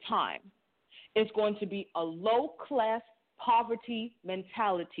of the time, it's going to be a low-class poverty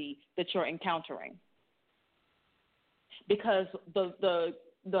mentality that you're encountering. Because the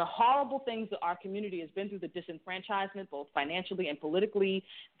horrible things that our community has been through, the disenfranchisement, both financially and politically,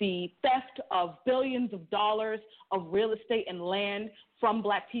 the theft of billions of dollars of real estate and land from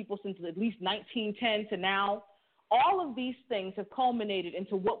black people since at least 1910 to now, all of these things have culminated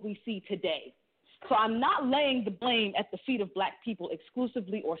into what we see today. So I'm not laying the blame at the feet of black people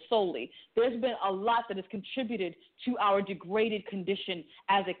exclusively or solely. There's been a lot that has contributed to our degraded condition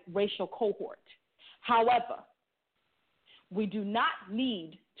as a racial cohort. However, we do not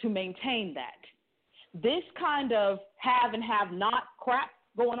need to maintain that. This kind of have and have not crap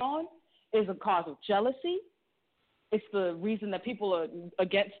going on is a cause of jealousy. It's the reason that people are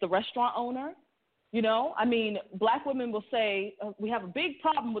against the restaurant owner. You know, I mean, black women will say, we have a big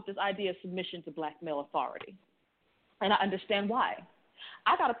problem with this idea of submission to black male authority. And I understand why.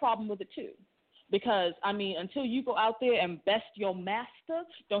 I got a problem with it too. Because, I mean, until you go out there and best your master,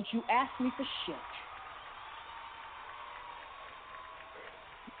 don't you ask me for shit.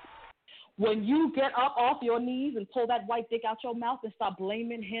 When you get up off your knees and pull that white dick out your mouth and start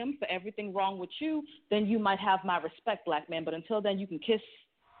blaming him for everything wrong with you, then you might have my respect, black man. But until then, you can kiss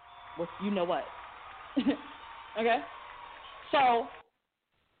with you know what. Okay? So,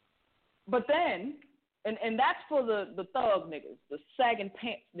 but then, and that's for the thug niggas, the sagging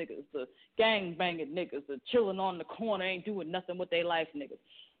pants niggas, the gang banging niggas, the chilling on the corner, ain't doing nothing with their life niggas.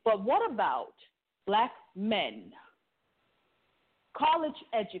 But what about black men, college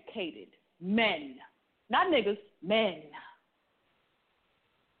educated men, not niggas, men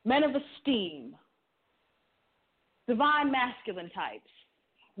of esteem, divine masculine types,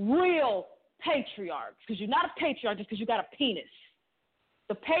 real patriarchs, because you're not a patriarch just because you got a penis.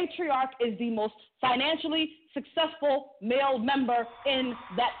 The patriarch is the most financially successful male member in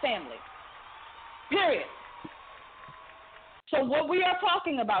that family. Period. So what we are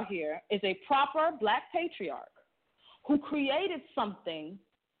talking about here is a proper black patriarch who created something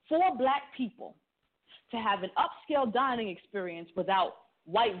for black people to have an upscale dining experience without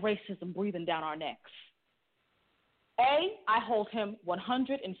white racism breathing down our necks. I hold him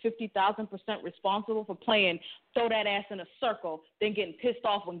 150,000% responsible for playing throw that ass in a circle, then getting pissed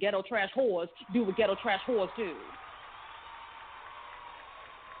off when ghetto trash whores do what ghetto trash whores do.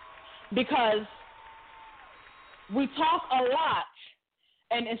 Because we talk a lot,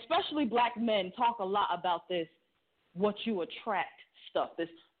 and especially black men talk a lot about this, what you attract stuff, this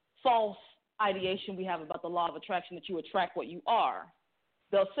false ideation we have about the law of attraction that you attract what you are.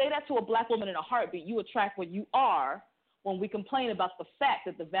 They'll say that to a black woman in a heartbeat, you attract what you are, when we complain about the fact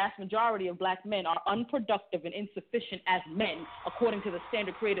that the vast majority of black men are unproductive and insufficient as men, according to the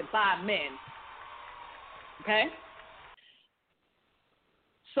standard created by men. Okay?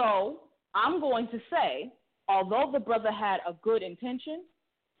 So I'm going to say, although the brother had a good intention,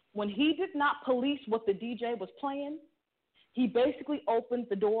 when he did not police what the DJ was playing, he basically opened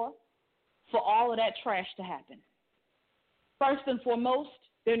the door for all of that trash to happen. First and foremost,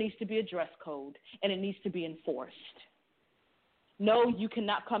 there needs to be a dress code, and it needs to be enforced. No, you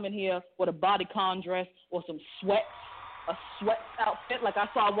cannot come in here with a bodycon dress or some sweats, a sweats outfit like I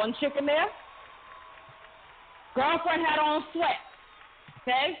saw one chick in there. Girlfriend had on sweats,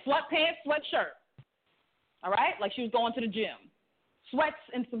 okay? Sweatpants, sweatshirt, all right? Like she was going to the gym. Sweats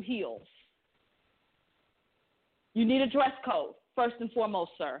and some heels. You need a dress code, first and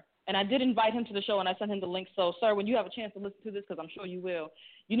foremost, sir. And I did invite him to the show, and I sent him the link. So, sir, when you have a chance to listen to this, because I'm sure you will,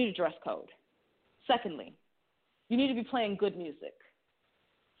 you need a dress code. Secondly, you need to be playing good music.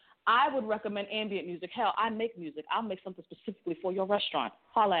 I would recommend ambient music. Hell, I make music. I'll make something specifically for your restaurant.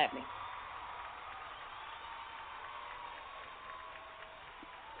 Holla at me.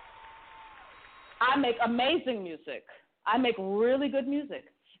 I make amazing music. I make really good music.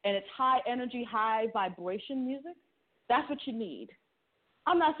 and it's high energy, high vibration music, that's what you need.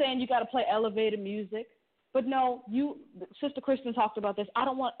 I'm not saying you got to play elevated music, but no, Sister Kristen talked about this. I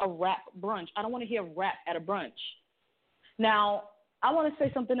don't want a rap brunch. I don't want to hear rap at a brunch. Now, I want to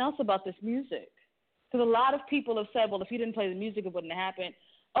say something else about this music, because a lot of people have said, well, if he didn't play the music, it wouldn't have happened.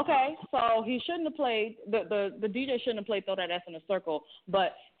 Okay, so he shouldn't have played, the DJ shouldn't have played Throw That Ass in a Circle,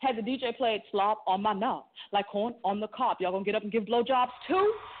 but had the DJ played Slop on My Knob, like Corn on the Cob, y'all gonna get up and give blowjobs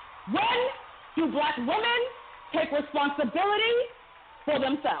too? When do black women take responsibility for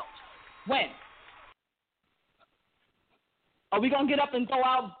themselves? When? Are we gonna get up and throw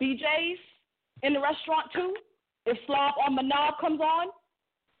out BJs in the restaurant too if Slop on My Knob comes on?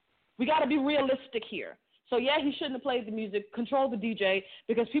 We gotta be realistic here. So, yeah, he shouldn't have played the music, control the DJ,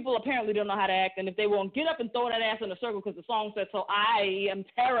 because people apparently don't know how to act, and if they won't get up and throw that ass in a circle because the song said so, I am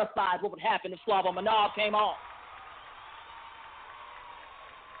terrified what would happen if Slop on My Knob came on.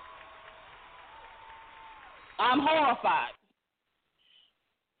 I'm horrified.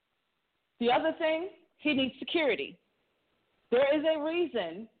 The other thing, he needs security. There is a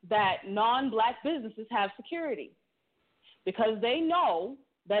reason that non-black businesses have security, because they know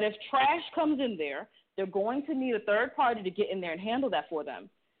that if trash comes in there, they're going to need a third party to get in there and handle that for them.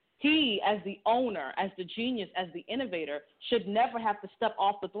 He, as the owner, as the genius, as the innovator, should never have to step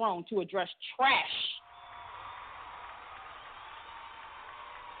off the throne to address trash.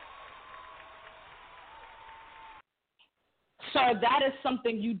 Sir, that is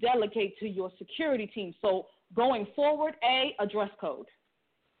something you delegate to your security team. So going forward, A, a dress code.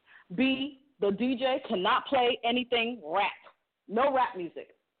 B, the DJ cannot play anything rap. No rap music.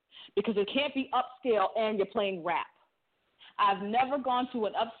 Because it can't be upscale and you're playing rap. I've never gone to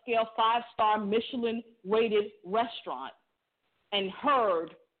an upscale 5-star Michelin-rated restaurant and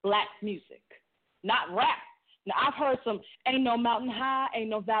heard black music, not rap. Now, I've heard some, ain't no mountain high, ain't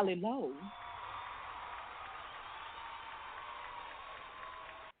no valley low.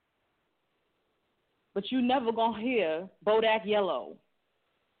 But you never gonna hear Bodak Yellow.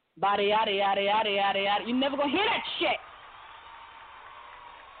 Body, yada, yada, yada, yada, yada. You never gonna hear that shit.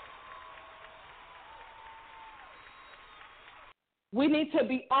 We need to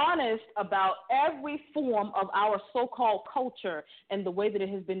be honest about every form of our so-called culture and the way that it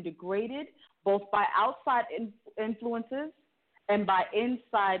has been degraded, both by outside influences and by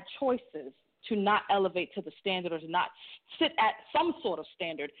inside choices to not elevate to the standard or to not sit at some sort of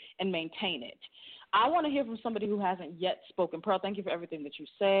standard and maintain it. I want to hear from somebody who hasn't yet spoken. Pearl, thank you for everything that you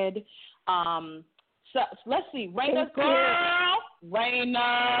said. So let's see. Raina, girl. Raina.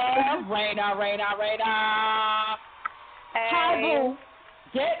 Hey. Hi, boo.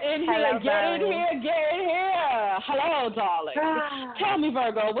 Get in here, Hello, get in here. Hello, darling. Tell me,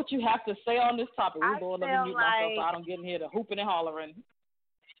 Virgo, what you have to say on this topic. We're going to mute myself so I don't get in here to hooping and hollering.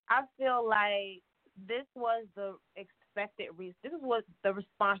 I feel like this was the expected reason. This was the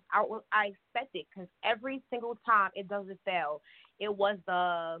response I expected, because every single time it doesn't fail. It was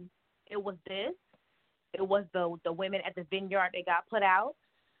the women at the vineyard that got put out.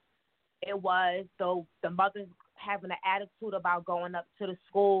 It was the mothers having an attitude about going up to the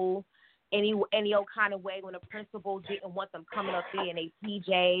school any old kind of way when the principal didn't want them coming up there in their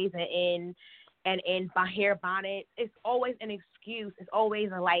PJs and in hair bonnet. It's always an excuse. It's always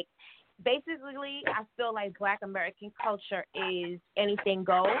basically, I feel like Black American culture is anything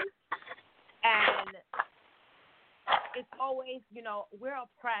goes, and it's always, we're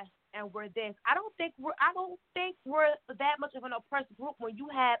oppressed and we're this. I don't think we're that much of an oppressed group when you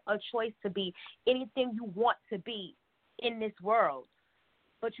have a choice to be anything you want to be in this world,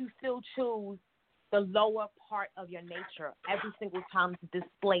 but you still choose the lower part of your nature every single time to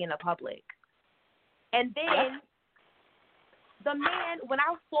display in the public. And then the man, when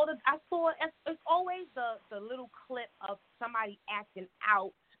I saw it's always the little clip of somebody acting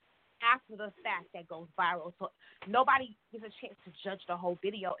out after the fact that goes viral. So nobody gets a chance to judge the whole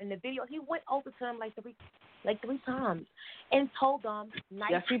video. In the video, he went over to him like three times and told them,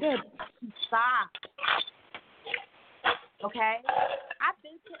 yes, he did. Stop. Okay? I've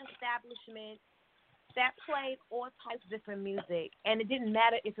been to establishments that played all types of different music, and it didn't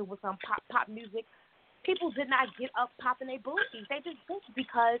matter if it was some pop music. People did not get up popping their booties. They just did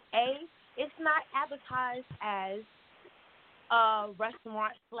because, A, it's not advertised as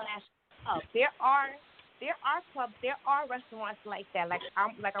restaurant / club. There are clubs, there are restaurants like that. Like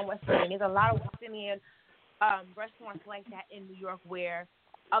I'm West Indian. There's a lot of West Indian restaurants like that in New York where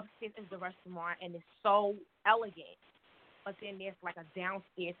upstairs is the restaurant and it's so elegant, but then there's like a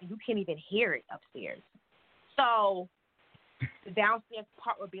downstairs and you can't even hear it upstairs. So the downstairs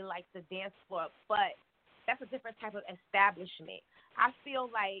part would be like the dance floor, but that's a different type of establishment. I feel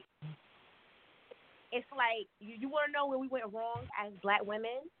like it's like you want to know where we went wrong as black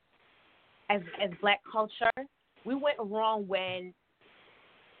women, as black culture. We went wrong when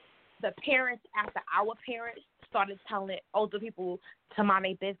the parents after our parents started telling older people to mind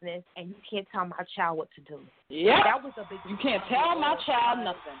their business, and you can't tell my child what to do. Yeah, that was a big. You can't tell my child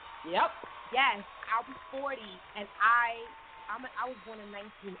nothing. Yep. Yes, I was 40, and I was born in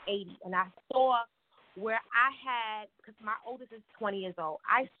 1980, and I saw where I had, because my oldest is 20 years old,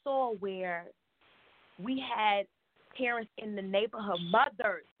 I saw where we had parents in the neighborhood,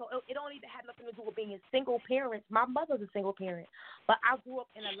 mothers. So it don't even have nothing to do with being single parents. My mother's a single parent, but I grew up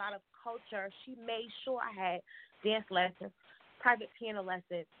in a lot of culture. She made sure I had dance lessons, private piano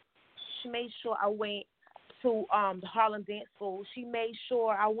lessons. She made sure I went to the Harlem Dance School. She made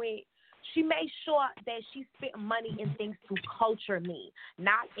sure that she spent money in things to culture me,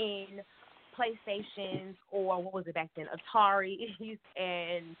 not in PlayStations or what was it back then, Atari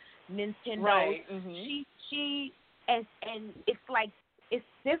and Nintendo. Right. Mm-hmm. She and it's like it's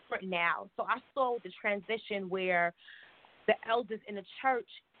different now. So I saw the transition where the elders in the church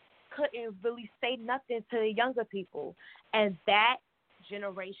couldn't really say nothing to the younger people, and that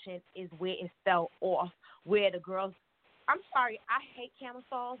generation is where it fell off. Where the girls, I'm sorry, I hate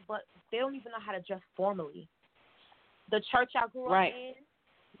camisoles, but they don't even know how to dress formally. The church I grew up in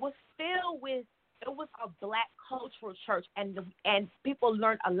was filled with, it was a black cultural church, and people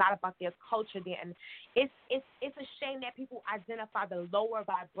learned a lot about their culture there. And it's a shame that people identify the lower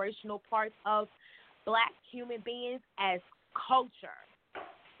vibrational parts of black human beings as culture.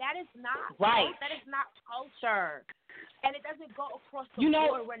 That is not right. That is not culture. And it doesn't go across the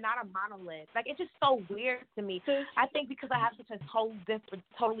board. We're not a monolith. Like, it's just so weird to me. I think because I have such a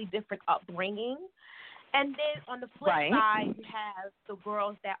totally different upbringing. And then on the flip side, you have the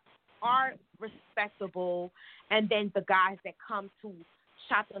girls that are respectable, and then the guys that come to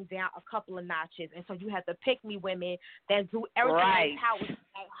chop them down a couple of notches. And so you have the pick-me women that do everything in power,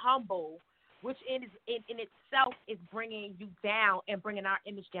 like humble, which in itself is bringing you down and bringing our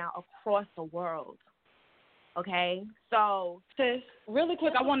image down across the world. Okay, so sis, really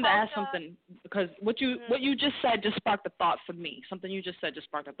quick, I wanted to ask something, because what you just said just sparked a thought for me. Something you just said just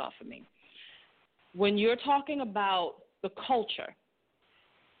sparked a thought for me. When you're talking about the culture,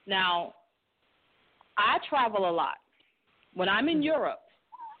 now I travel a lot. When I'm in Europe,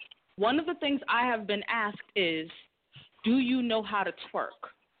 one of the things I have been asked is, do you know how to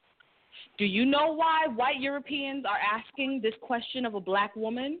twerk? Do you know why white Europeans are asking this question of a black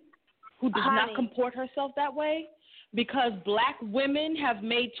woman who does not comport herself that way? Because black women have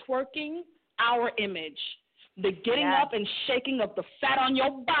made twerking our image. The getting up and shaking of the fat on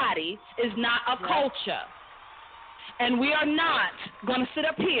your body is not a culture. And we are not going to sit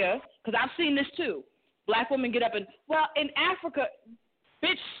up here, because I've seen this too. Black women get up and, well, in Africa,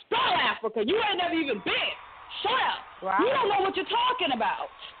 bitch, spell Africa. You ain't never even been. Shut up. Right. You don't know what you're talking about.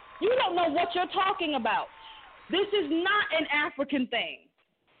 You don't know what you're talking about. This is not an African thing.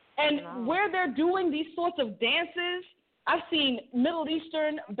 And where they're doing these sorts of dances, I've seen Middle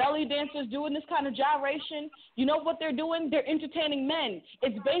Eastern belly dancers doing this kind of gyration. You know what they're doing? They're entertaining men.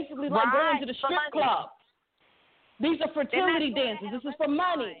 It's basically like going to the strip club. These are fertility dances. This is for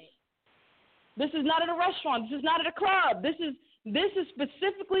money. This is not at a restaurant. This is not at a club. This is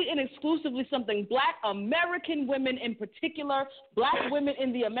specifically and exclusively something black American women in particular, black women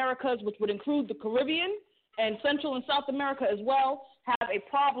in the Americas, which would include the Caribbean and Central and South America as well, have a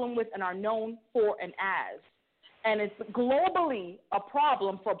problem with and are known for and as. And it's globally a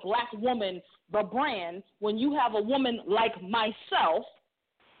problem for black women, the brand, when you have a woman like myself,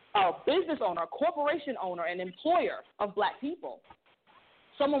 a business owner, a corporation owner, an employer of black people,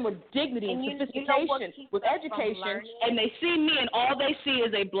 someone with dignity and sophistication, with education, and they see me and all they see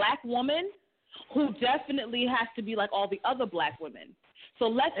is a black woman who definitely has to be like all the other black women. So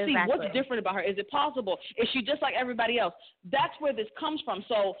let's see what's different about her. Is it possible? Is she just like everybody else? That's where this comes from.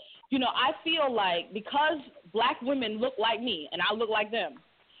 So, I feel like because black women look like me and I look like them,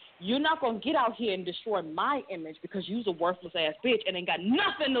 you're not going to get out here and destroy my image because you's a worthless-ass bitch and ain't got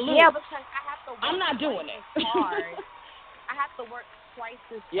nothing to lose. Yeah, because I have to work I'm not doing it. hard. I have to work twice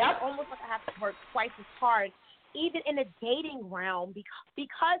as hard. Almost like I have to work twice as hard, even in the dating realm,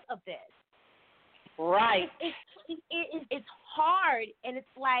 because of this. Right. It's hard, and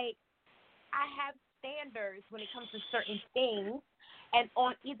it's like I have standards when it comes to certain things, and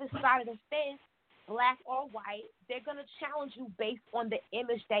on either side of the fence, black or white, they're going to challenge you based on the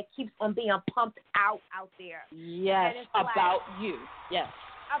image that keeps on being pumped out there. Yes, about you. Yes.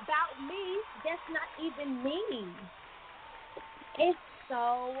 About me, that's not even me. It's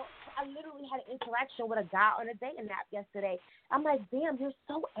so, I literally had an interaction with a guy on a dating app yesterday. I'm like, damn, you're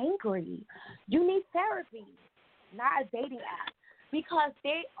so angry. You need therapy, not a dating app, because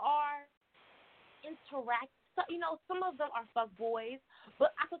they are interact. So, you know, some of them are fuck boys,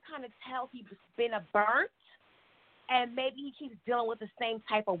 but I could kind of tell he's been a burnt, and maybe he keeps dealing with the same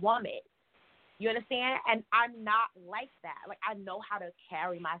type of woman. You understand? And I'm not like that. Like, I know how to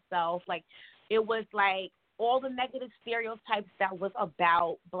carry myself. Like, it was like all the negative stereotypes that was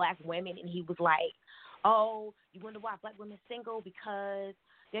about black women, and he was like, oh, you wonder why black women single? Because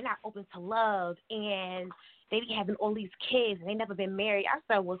they're not open to love, and they be having all these kids, and they never been married. I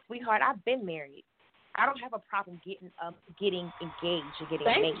said, well, sweetheart, I've been married. I don't have a problem getting engaged or getting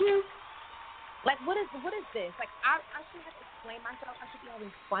Thank married. you. Like, what is this? Like, I shouldn't have to explain myself. I should be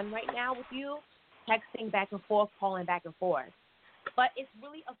having fun right now with you, texting back and forth, calling back and forth. But it's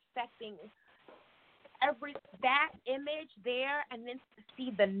really affecting that image there, and then to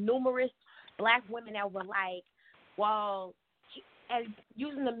see the numerous black women that were like, well, and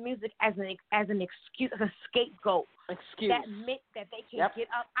using the music as an excuse, as a scapegoat. That meant that they can get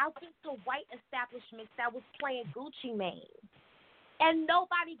up. I went to white establishments that was playing Gucci Mane, and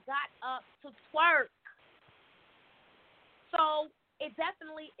nobody got up to twerk. So it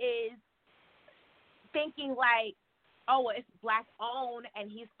definitely is thinking like, oh, it's black owned,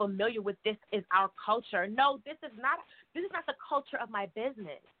 and he's familiar with this is our culture. No, this is not the culture of my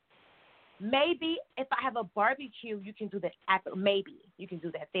business. Maybe if I have a barbecue, you can do that. Maybe you can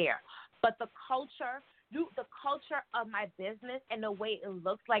do that there. But the culture of my business and the way it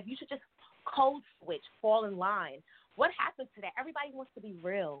looks like, you should just code switch, fall in line. What happened to that? Everybody wants to be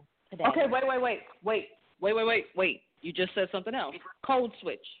real today. Okay, wait. You just said something else. Code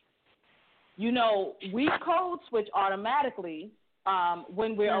switch. You know, we code switch automatically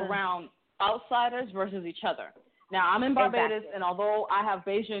when we're around outsiders versus each other. Now, I'm in Barbados, and although I have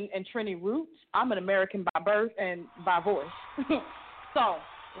Bayesian and Trini roots, I'm an American by birth and by voice. So,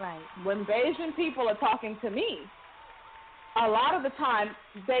 when Bayesian people are talking to me, a lot of the time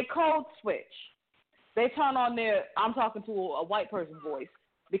they code switch. They turn on I'm talking to a white person's voice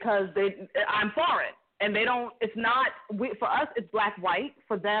because I'm foreign, and they don't. It's not for us. It's black-white.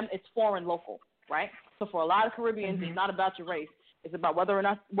 For them, it's foreign-local, right? So for a lot of Caribbeans, it's not about your race. It's about whether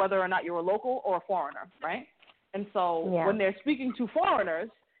or not you're a local or a foreigner, right? And so when they're speaking to foreigners,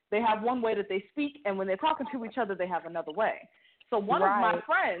 they have one way that they speak, and when they're talking to each other, they have another way. So one of my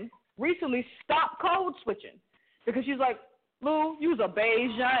friends recently stopped code switching because she's like, Lou, you's a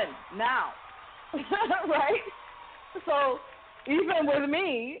Bayesian now, right? So even with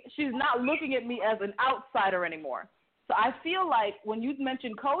me, she's not looking at me as an outsider anymore. So I feel like when you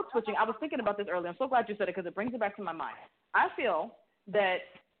mentioned code switching, I was thinking about this earlier. I'm so glad you said it because it brings it back to my mind. I feel that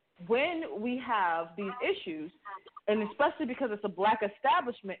when we have these issues, and especially because it's a black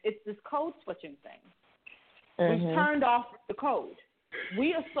establishment, it's this code switching thing. We've turned off the code.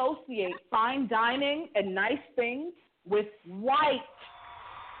 We associate fine dining and nice things with white.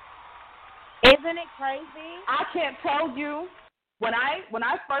 Isn't it crazy? I can't tell you when I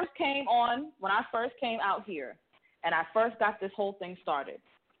first came out here and I first got this whole thing started,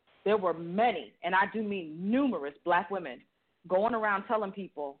 there were many, and I do mean numerous, black women going around telling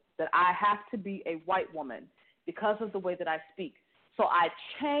people that I have to be a white woman because of the way that I speak. So I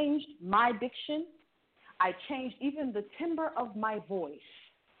changed my diction. I changed even the timbre of my voice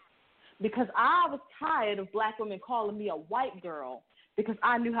because I was tired of black women calling me a white girl because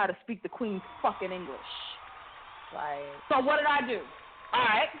I knew how to speak the Queen's fucking English. Right. So what did I do? All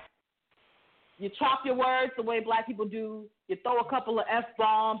right. You chop your words the way black people do. You throw a couple of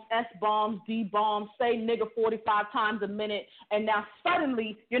F-bombs, S-bombs, D-bombs, say nigga 45 times a minute, and now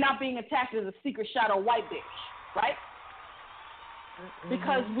suddenly you're not being attacked as a secret shadow white bitch, right?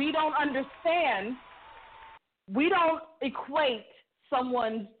 Because we don't understand, we don't equate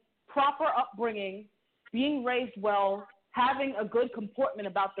someone's proper upbringing, being raised well, having a good comportment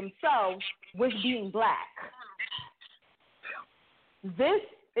about themselves with being black. This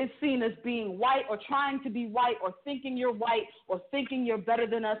is seen as being white or trying to be white or thinking you're white or thinking you're better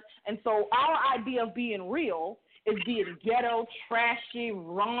than us. And so our idea of being real is being ghetto, trashy,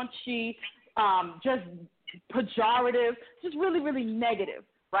 raunchy, just pejorative, just really, really negative,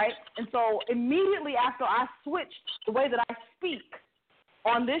 right? And so immediately after I switched the way that I speak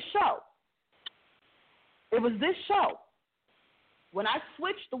on this show, it was this show. When I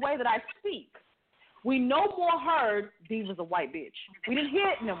switched the way that I speak, we no more heard Diva's a white bitch. We didn't hear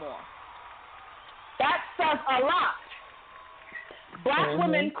it no more. That says a lot. Black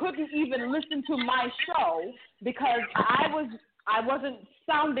women couldn't even listen to my show because I wasn't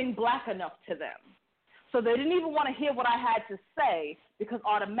sounding black enough to them. So they didn't even want to hear what I had to say because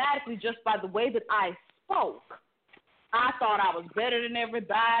automatically, just by the way that I spoke, I thought I was better than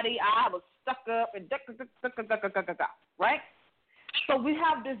everybody. I was stuck up and right? So we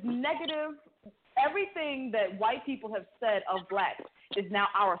have this negative, everything that white people have said of black is now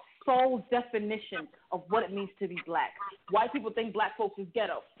our sole definition of what it means to be black. White people think black folks is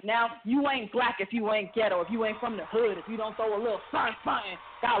ghetto. Now, you ain't black if you ain't ghetto, if you ain't from the hood, if you don't throw a little something,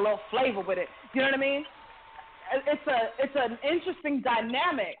 got a little flavor with it. You know what I mean? It's an interesting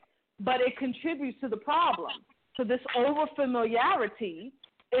dynamic, but it contributes to the problem. So this over-familiarity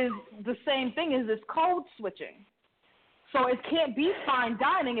is the same thing as this code switching. So it can't be fine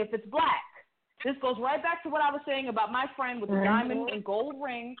dining if it's black. This goes right back to what I was saying about my friend with the diamond and gold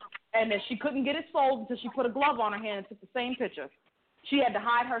ring, and that she couldn't get it sold until she put a glove on her hand and took the same picture. She had to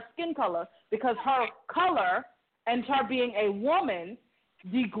hide her skin color because her color and her being a woman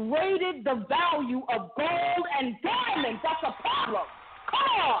degraded the value of gold and diamonds. That's a problem.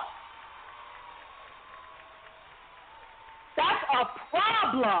 Come on. That's a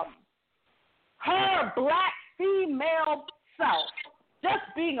problem. Her black female self,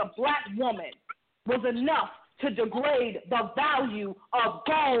 just being a black woman, was enough to degrade the value of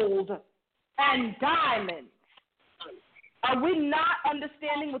gold and diamonds. Are we not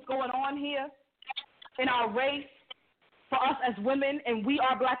understanding what's going on here in our race for us as women? And we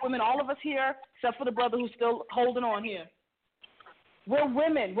are black women, all of us here, except for the brother who's still holding on here. We're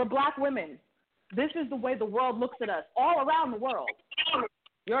women. We're black women. This is the way the world looks at us, all around the world.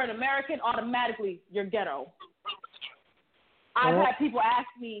 You're an American, automatically you're ghetto. I've had people ask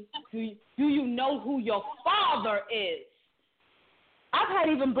me, do you know who your father is? I've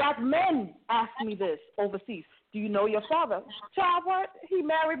had even black men ask me this overseas. Do you know your father? Child, what? He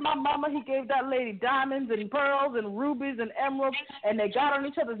married my mama. He gave that lady diamonds and pearls and rubies and emeralds, and they got on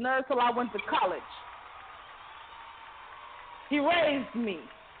each other's nerves till I went to college. He raised me.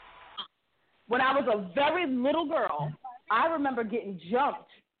 When I was a very little girl, I remember getting jumped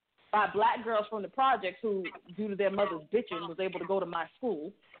by black girls from the projects who, due to their mother's bitching, was able to go to my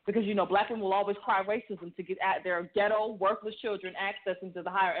school because, you know, black women will always cry racism to get at their ghetto, worthless children access into the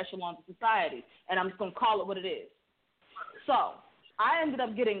higher echelons of society. And I'm just going to call it what it is. So I ended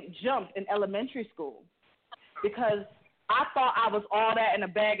up getting jumped in elementary school because I thought I was all that in a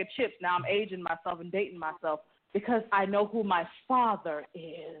bag of chips. Now I'm aging myself and dating myself because I know who my father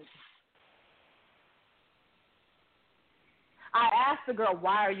is. I asked the girl,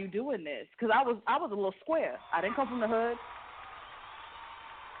 why are you doing this? Because I was a little square. I didn't come from the hood.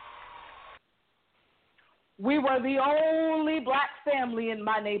 We were the only black family in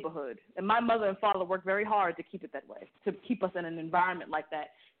my neighborhood, and my mother and father worked very hard to keep it that way, to keep us in an environment like that,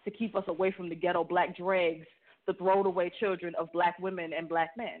 to keep us away from the ghetto black dregs, the throwed-away children of black women and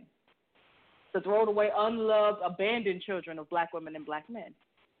black men, the throwed-away, unloved, abandoned children of black women and black men,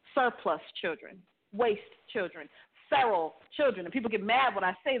 surplus children, waste children, feral children. And people get mad when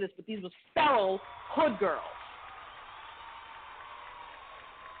I say this, but these were feral hood girls.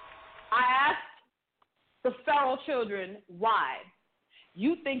 I asked the feral children, why?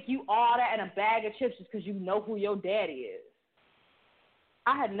 You think you all that in a bag of chips just because you know who your daddy is.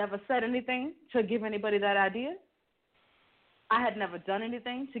 I had never said anything to give anybody that idea. I had never done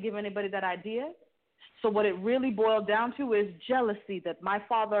anything to give anybody that idea. So what it really boiled down to is jealousy that my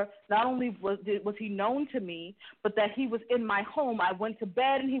father, not only was he known to me, but that he was in my home. I went to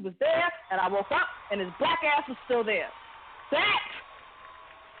bed and he was there, and I woke up and his black ass was still there. That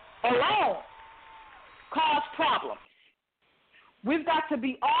alone caused problems. We've got to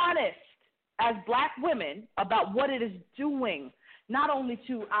be honest as black women about what it is doing, not only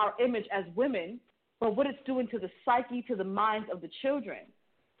to our image as women, but what it's doing to the psyche, to the minds of the children.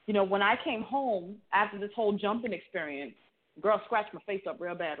 You know, when I came home after this whole jumping experience, girl scratched my face up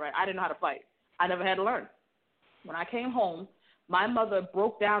real bad, right? I didn't know how to fight. I never had to learn. When I came home, my mother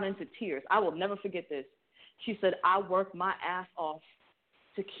broke down into tears. I will never forget this. She said, I worked my ass off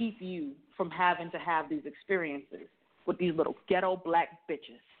to keep you from having to have these experiences with these little ghetto black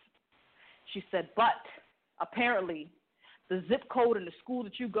bitches. She said, but apparently the zip code in the school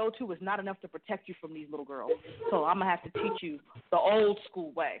that you go to is not enough to protect you from these little girls. So I'm going to have to teach you the old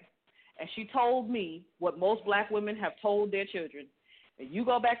school way. And she told me what most black women have told their children. If you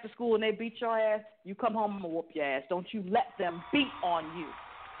go back to school and they beat your ass, you come home and whoop your ass. Don't you let them beat on you,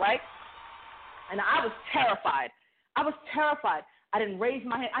 right? And I was terrified. I didn't raise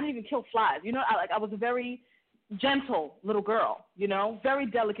my hand. I didn't even kill flies. You know, I was a very gentle little girl, you know, very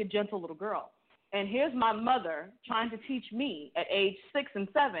delicate, gentle little girl. And here's my mother trying to teach me at age 6 and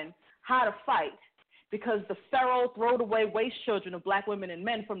 7 how to fight because the feral, throwed away waste children of black women and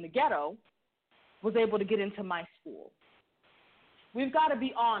men from the ghetto was able to get into my school. We've got to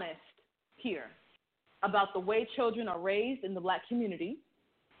be honest here about the way children are raised in the black community,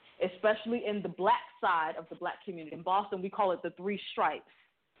 especially in the black side of the black community. In Boston, we call it the 3 stripes.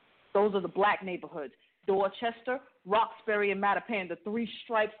 Those are the black neighborhoods. Dorchester, Roxbury, and Mattapan, the 3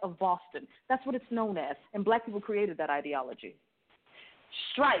 stripes of Boston. That's what it's known as, and black people created that ideology.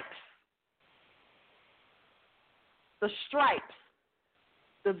 Stripes. The stripes,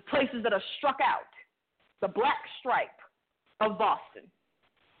 the places that are struck out, the black stripe of Boston.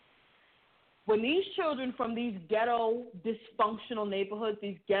 When these children from these ghetto dysfunctional neighborhoods,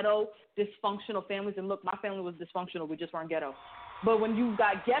 these ghetto dysfunctional families, and look, my family was dysfunctional, we just weren't ghetto. But when you've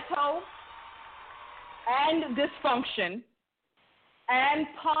got ghetto and dysfunction and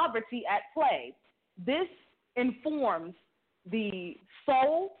poverty at play, this informs the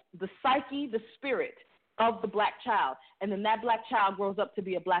soul, the psyche, the spirit of the black child. And then that black child grows up to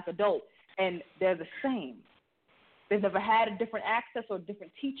be a black adult, and they're the same. They've never had a different access or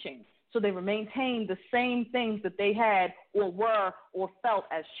different teaching, so they maintain the same things that they had or were or felt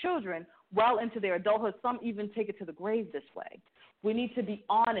as children well into their adulthood. Some even take it to the grave this way. We need to be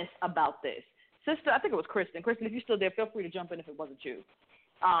honest about this. Sister, I think it was Kristen. Kristen, if you're still there, feel free to jump in if it wasn't you,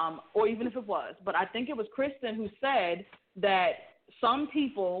 or even if it was. But I think it was Kristen who said that some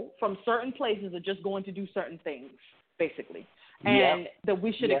people from certain places are just going to do certain things, basically, and that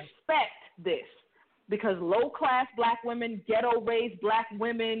we should expect this because low-class black women, ghetto-raised black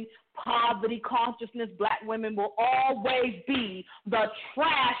women, poverty consciousness black women will always be the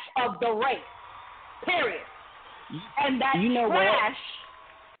trash of the race, period. And that trash,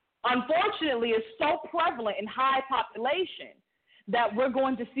 unfortunately, is so prevalent in high population that we're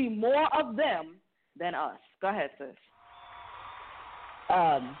going to see more of them than us. Go ahead, sis.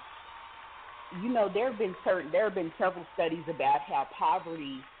 There have been several studies about how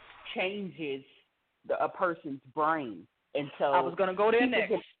poverty changes a person's brain, and so I was going to go there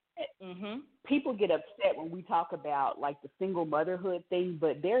next. People get upset when we talk about like the single motherhood thing,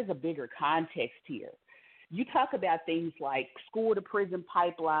 but there's a bigger context here. You talk about things like school to prison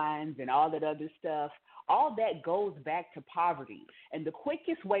pipelines and all that other stuff. All that goes back to poverty. And the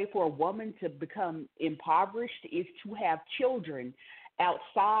quickest way for a woman to become impoverished is to have children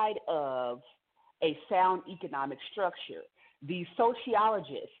outside of a sound economic structure. The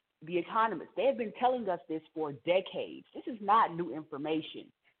sociologists, the economists, they have been telling us this for decades. This is not new information.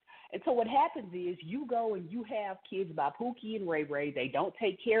 And so what happens is you go and you have kids by Pookie and Ray Ray. They don't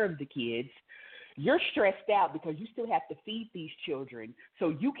take care of the kids. You're stressed out because you still have to feed these children,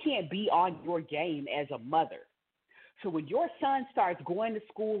 so you can't be on your game as a mother. So when your son starts going to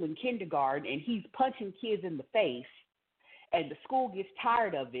school in kindergarten and he's punching kids in the face and the school gets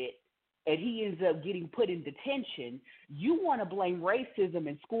tired of it and he ends up getting put in detention, you want to blame racism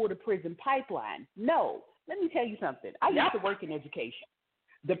and school to prison pipeline. No, let me tell you something. I used to work in education.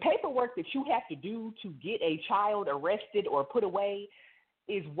 The paperwork that you have to do to get a child arrested or put away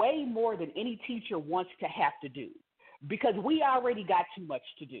is way more than any teacher wants to have to do because we already got too much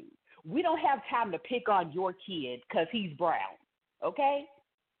to do. We don't have time to pick on your kid because he's brown, okay?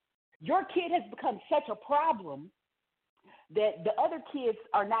 Your kid has become such a problem that the other kids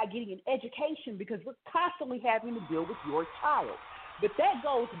are not getting an education because we're constantly having to deal with your child. But that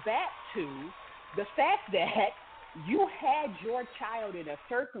goes back to the fact that you had your child in a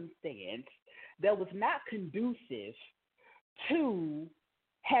circumstance that was not conducive to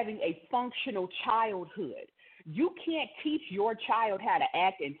having a functional childhood. You can't teach your child how to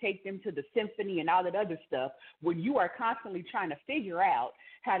act and take them to the symphony and all that other stuff when you are constantly trying to figure out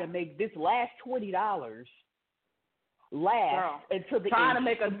how to make this last $20 last until the trying to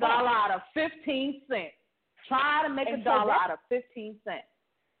make $1 out of 15 cents. Trying to make $1 out of 15 cents.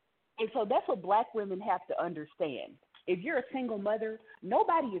 And so that's what black women have to understand. If you're a single mother,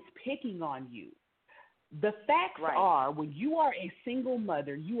 nobody is picking on you. The facts are when you are a single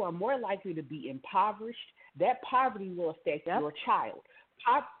mother, you are more likely to be impoverished. That poverty will affect your child.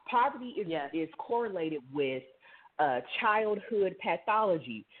 Poverty is correlated with childhood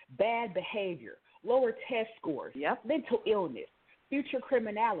pathology, bad behavior, lower test scores, mental illness, future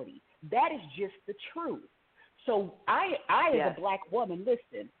criminality. That is just the truth. So I as a black woman,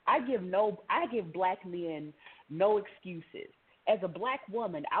 listen, I give black men no excuses. As a black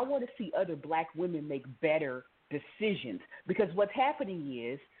woman, I want to see other black women make better decisions because what's happening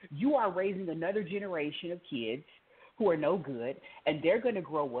is you are raising another generation of kids who are no good, and they're going to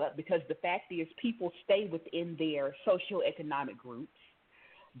grow up because the fact is people stay within their socioeconomic groups.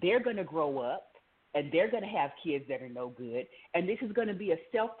 They're going to grow up, and they're going to have kids that are no good, and this is going to be a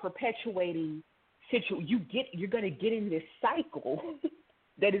self-perpetuating situation. You're going to get in this cycle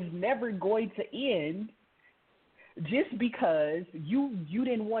that is never going to end just because you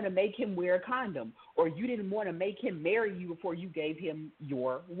didn't want to make him wear a condom, or you didn't want to make him marry you before you gave him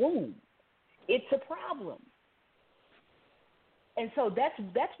your womb. It's a problem. And so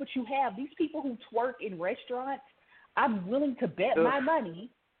that's what you have. These people who twerk in restaurants, I'm willing to bet my money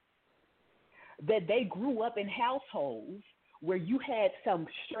that they grew up in households where you had some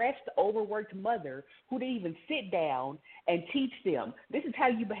stressed, overworked mother who didn't even sit down and teach them, this is how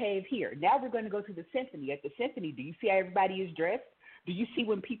you behave here. Now we're going to go to the symphony. At the symphony, do you see how everybody is dressed? Do you see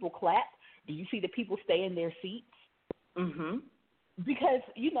when people clap? Do you see the people stay in their seats? Mm-hmm. Because,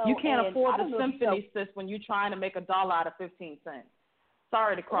 you can't afford the symphony, sis, when you're trying to make $1 out of 15 cents.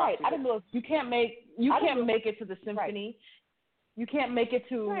 Sorry to cross you. I don't know if you can't make it to the symphony. Right. You can't make it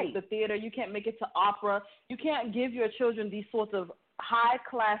to the theater. You can't make it to opera. You can't give your children these sorts of high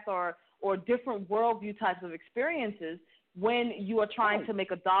class or different worldview types of experiences when you are trying to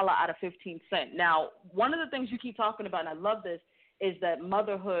make $1 out of 15 cents. Now, one of the things you keep talking about, and I love this, is that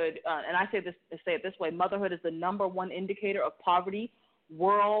motherhood, and I say it this way, motherhood is the number one indicator of poverty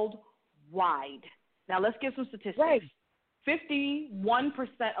worldwide. Now, let's give some statistics. Right. 51%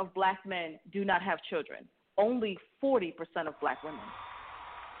 of black men do not have children. Only 40% of black women.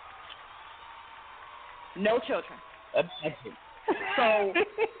 No children. So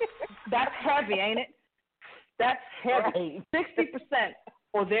that's heavy, ain't it? That's heavy. 60%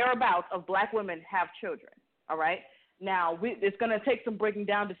 or thereabouts of black women have children, all right? Now, it's going to take some breaking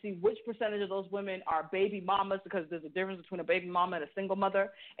down to see which percentage of those women are baby mamas, because there's a difference between a baby mama and a single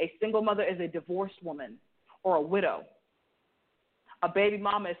mother. A single mother is a divorced woman or a widow. A baby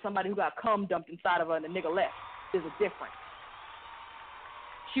mama is somebody who got cum dumped inside of her and the nigga left. There's a difference.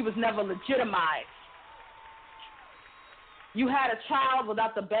 She was never legitimized. You had a child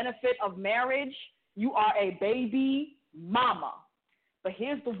without the benefit of marriage, you are a baby mama. But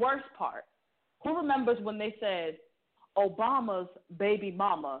here's the worst part. Who remembers when they said Obama's baby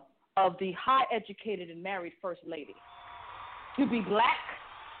mama of the high educated and married first lady? To be black,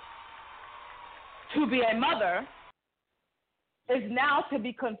 to be a mother, is now to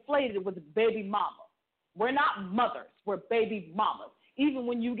be conflated with baby mama. We're not mothers, we're baby mamas. Even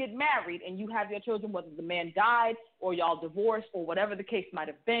when you get married and you have your children, whether the man died or y'all divorced or whatever the case might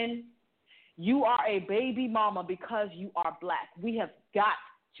have been, you are a baby mama because you are black. We have got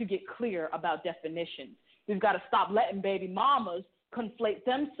to get clear about definitions. We've got to stop letting baby mamas conflate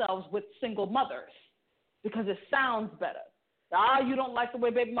themselves with single mothers because it sounds better. You don't like the way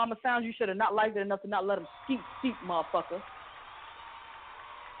baby mama sounds, you should have not liked it enough to not let them skeet, motherfucker.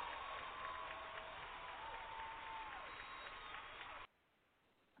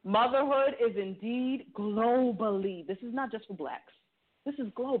 Motherhood is indeed globally. This is not just for blacks. This is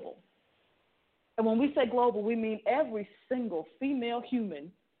global. And when we say global, we mean every single female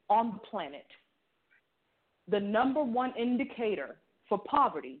human on the planet. The number one indicator for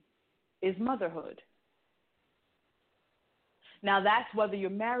poverty is motherhood. Now, that's whether you're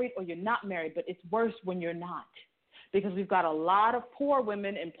married or you're not married, but it's worse when you're not. Because we've got a lot of poor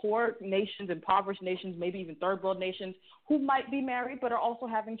women in poor nations, impoverished nations, maybe even third world nations, who might be married but are also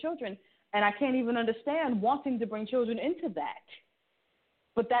having children. And I can't even understand wanting to bring children into that.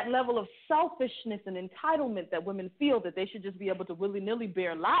 But that level of selfishness and entitlement that women feel that they should just be able to willy-nilly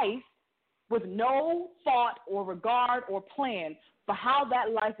bear life with no thought or regard or plan for how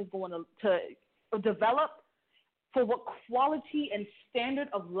that life is going to develop, for what quality and standard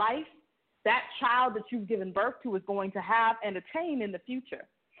of life that child that you've given birth to is going to have and attain in the future.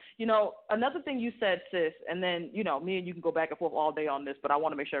 You know, another thing you said, sis, and then, me and you can go back and forth all day on this, but I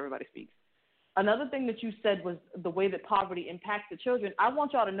want to make sure everybody speaks. Another thing that you said was the way that poverty impacts the children. I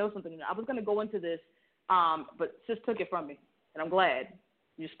want y'all to know something. I was going to go into this, but sis took it from me, and I'm glad.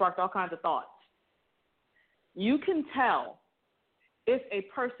 You sparked all kinds of thoughts. You can tell if a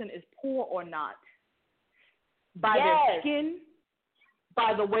person is poor or not by their skin,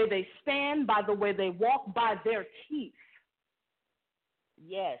 by the way they stand, by the way they walk, by their teeth.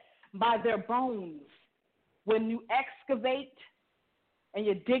 Yes. By their bones. When you excavate and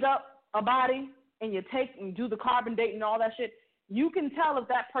you dig up a body and you take and do the carbon dating and all that shit, you can tell if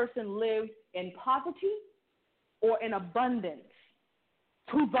that person lived in poverty or in abundance.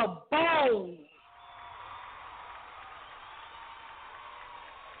 To the bone.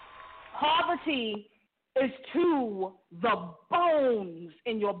 Poverty is to the bones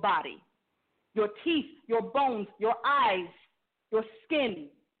in your body. Your teeth, your bones, your eyes, your skin.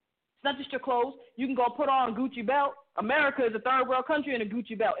 It's not just your clothes. You can go put on a Gucci belt. America is a third world country in a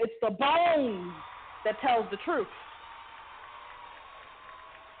Gucci belt. It's the bones that tells the truth.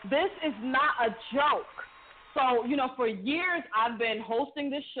 This is not a joke. So, for years I've been hosting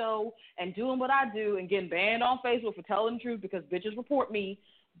this show and doing what I do and getting banned on Facebook for telling the truth because bitches report me.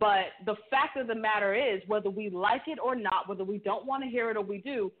 But the fact of the matter is, whether we like it or not, whether we don't want to hear it or we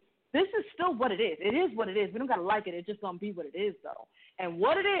do, this is still what it is. It is what it is. We don't got to like it. It's just going to be what it is, though. And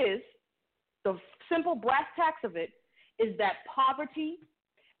what it is, the simple brass tacks of it, is that poverty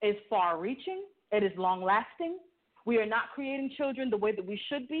is far-reaching. It is long-lasting. We are not creating children the way that we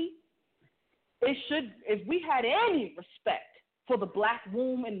should be. If we had any respect for the black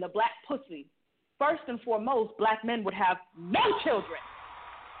womb and the black pussy, first and foremost, black men would have no children.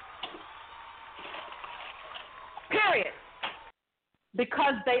 Period.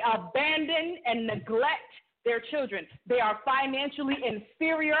 Because they abandon and neglect their children. They are financially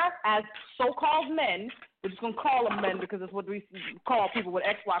inferior as so-called men. We're just going to call them men because it's what we call people with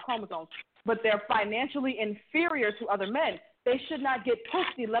XY chromosomes. But they're financially inferior to other men. They should not get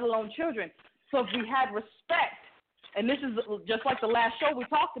pussy, let alone children. So if we had respect, and this is just like the last show we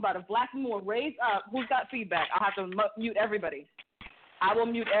talked about, if black women were raised up, who's got feedback? I'll have to mute everybody. I will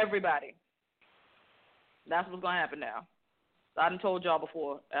mute everybody. That's what's going to happen now. I done told y'all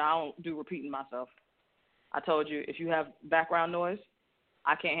before, and I don't do repeating myself. I told you, if you have background noise,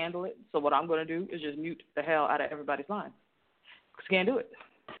 I can't handle it. So what I'm going to do is just mute the hell out of everybody's line. Because I can't do it.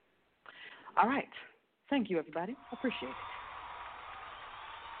 All right. Thank you, everybody. Appreciate it.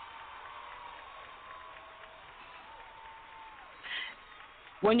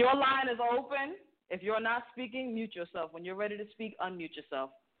 When your line is open, if you're not speaking, mute yourself. When you're ready to speak, unmute yourself.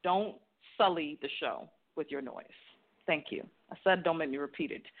 Don't sully the show with your noise. Thank you. I said don't make me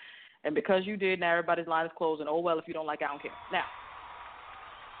repeat it. And because you did, now everybody's line is closed, and oh well, if you don't like it, I don't care. Now,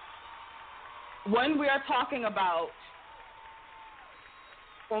 when we're talking about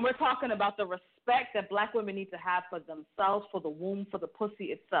the respect that black women need to have for themselves, for the womb, for the pussy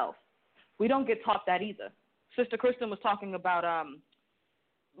itself, we don't get taught that either. Sister Kristen was talking about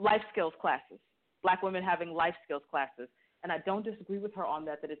life skills classes, black women having life skills classes. And I don't disagree with her on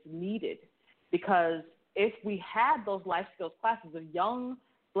that it's needed, because if we had those life skills classes, if young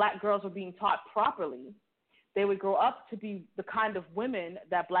black girls were being taught properly, they would grow up to be the kind of women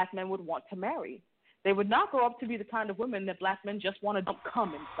that black men would want to marry. They would not grow up to be the kind of women that black men just want to dump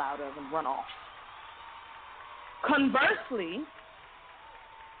cum inside of and run off. Conversely,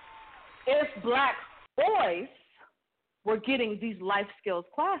 if black boys were getting these life skills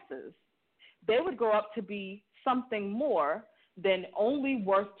classes, they would grow up to be something more than only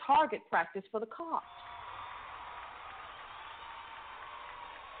worth target practice for the cops.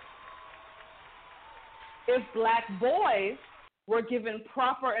 If black boys were given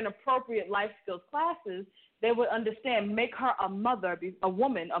proper and appropriate life skills classes, they would understand, make her a mother, a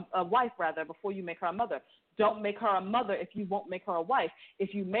woman, a wife rather, before you make her a mother. Don't make her a mother if you won't make her a wife.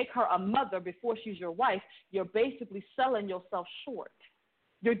 If you make her a mother before she's your wife, you're basically selling yourself short.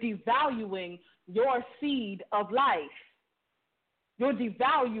 You're devaluing your seed of life. You're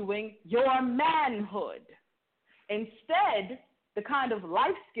devaluing your manhood. Instead, the kind of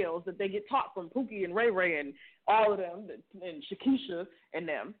life skills that they get taught from Pookie and Ray Ray and all of them, and Shakisha and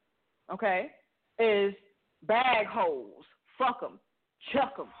them, okay, is bag holes, fuck them,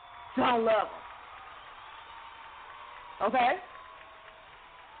 chuck them, don't love them, okay?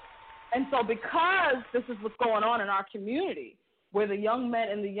 And so because this is what's going on in our community, where the young men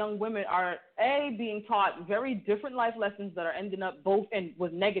and the young women are, A, being taught very different life lessons that are ending up both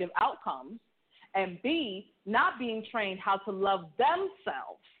with negative outcomes, and B, not being trained how to love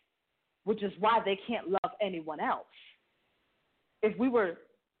themselves, which is why they can't love anyone else. If we were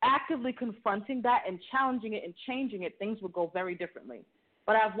actively confronting that and challenging it and changing it, things would go very differently.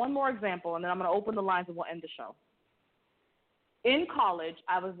 But I have one more example, and then I'm going to open the lines and we'll end the show. In college,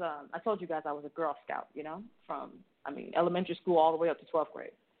 I told you guys I was a Girl Scout, from elementary school all the way up to 12th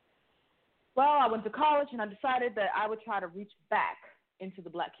grade. Well, I went to college, and I decided that I would try to reach back into the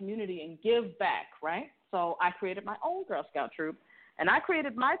black community and give back, right? So I created my own Girl Scout troop, and I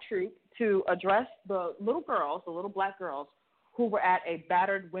created my troop to address the little girls, the little black girls, who were at a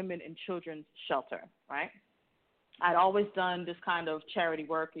battered women and children's shelter, right? I'd always done this kind of charity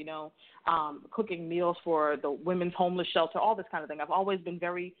work, cooking meals for the women's homeless shelter, all this kind of thing. I've always been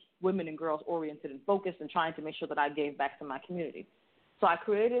very women and girls oriented and focused and trying to make sure that I gave back to my community. So I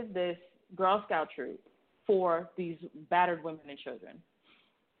created this Girl Scout troop for these battered women and children.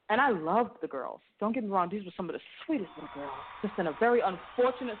 And I loved the girls. Don't get me wrong, these were some of the sweetest little girls, just in a very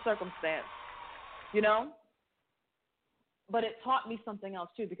unfortunate circumstance, But it taught me something else,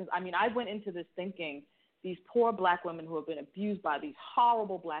 too, because, I went into this thinking, these poor black women who have been abused by these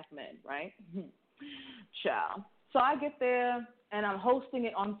horrible black men, right? Child. So I get there, and I'm hosting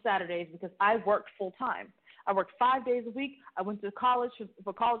it on Saturdays because I worked full-time. I worked 5 days a week. I went to college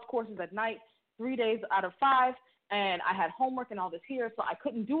for college courses at night, 3 days out of 5, and I had homework and all this here, so I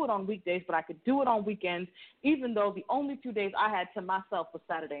couldn't do it on weekdays, but I could do it on weekends, even though the only 2 days I had to myself was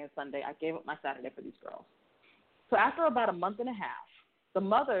Saturday and Sunday. I gave up my Saturday for these girls. So after about a month and a half, the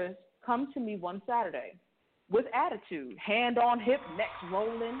mothers come to me one Saturday with attitude, hand on hip, necks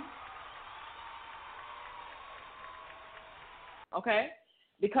rolling. Okay?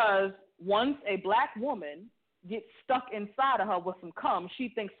 Because once a black woman gets stuck inside of her with some cum, she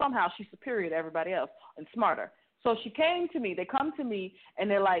thinks somehow she's superior to everybody else and smarter. So she came to me. They come to me, and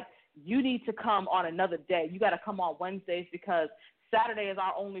they're like, you need to come on another day. You got to come on Wednesdays because Saturday is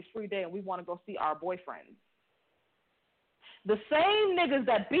our only free day, and we want to go see our boyfriends. The same niggas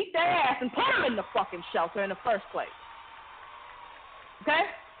that beat their ass and put them in the fucking shelter in the first place. Okay?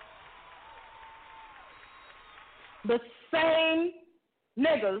 The same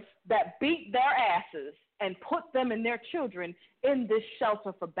niggas that beat their asses and put them and their children in this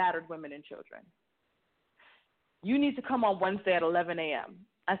shelter for battered women and children. You need to come on Wednesday at 11 a.m.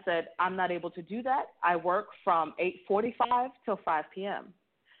 I said, I'm not able to do that. I work from 8:45 till 5 p.m.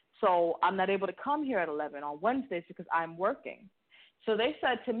 So I'm not able to come here at 11 on Wednesdays because I'm working. So they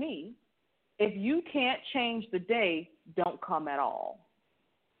said to me, if you can't change the day, don't come at all.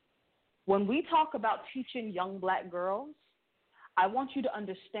 When we talk about teaching young black girls, I want you to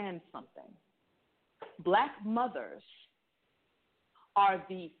understand something. Black mothers are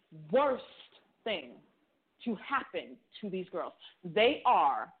the worst thing to happen to these girls. They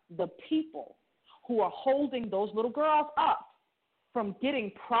are the people who are holding those little girls up from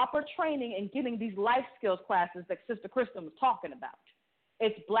getting proper training and getting these life skills classes that Sister Kristen was talking about.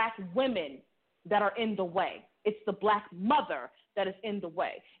 It's black women that are in the way. It's the black mother that is in the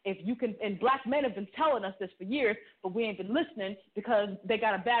way. If you can, and black men have been telling us this for years, but we ain't been listening because they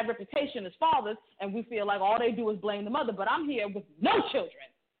got a bad reputation as fathers, and we feel like all they do is blame the mother. But I'm here with no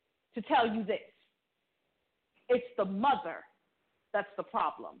children to tell you this. It's the mother that's the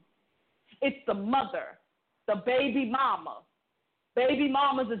problem. It's the mother, the baby mama. Baby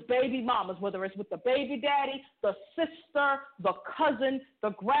mamas is baby mamas, whether it's with the baby daddy, the sister, the cousin, the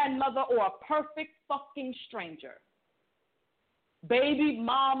grandmother, or a perfect fucking stranger. Baby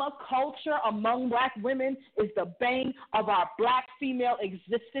mama culture among black women is the bane of our black female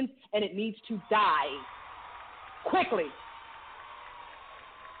existence, and it needs to die quickly.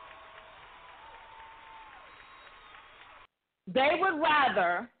 They would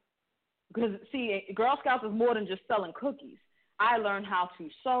rather, because, see, Girl Scouts is more than just selling cookies. I learned how to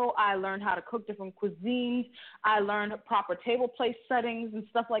sew. I learned how to cook different cuisines. I learned proper table place settings and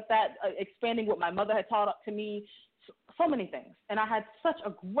stuff like that, expanding what my mother had taught up to me, so many things. And I had such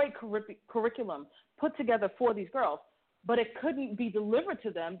a great curriculum put together for these girls, but it couldn't be delivered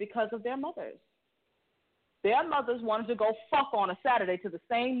to them because of their mothers. Their mothers wanted to go fuck on a Saturday to the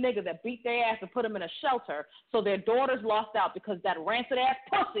same nigga that beat their ass and put them in a shelter, so their daughters lost out because that rancid-ass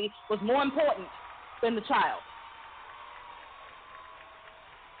pussy was more important than the child.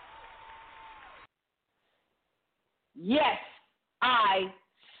 Yes, I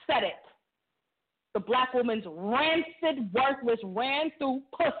said it. The black woman's rancid, worthless, ran through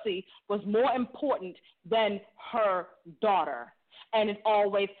pussy was more important than her daughter. And it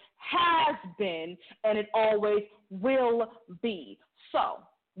always has been, and it always will be. So,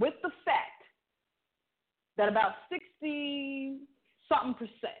 with the fact that about 60-something%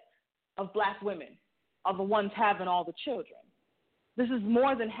 of black women are the ones having all the children, this is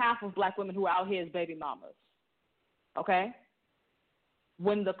more than half of black women who are out here as baby mamas. Okay?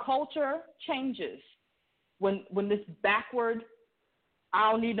 When the culture changes, when this backward,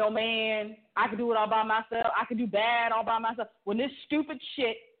 I don't need no man, I can do it all by myself, I can do bad all by myself, when this stupid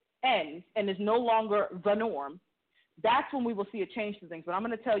shit ends and is no longer the norm, that's when we will see a change to things. But I'm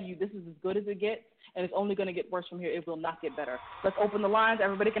going to tell you, this is as good as it gets, and it's only going to get worse from here. It will not get better. Let's open the lines.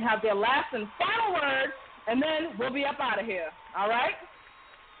 Everybody can have their last and final word, and then we'll be up out of here. All right?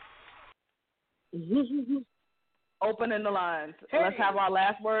 Opening the lines. Hey. Let's have our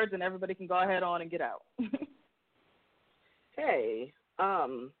last words, and everybody can go ahead on and get out. Hey.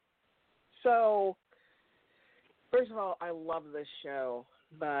 So, first of all, I love this show.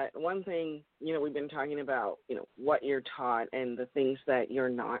 But one thing, we've been talking about, what you're taught and the things that you're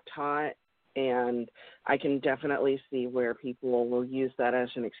not taught. And I can definitely see where people will use that as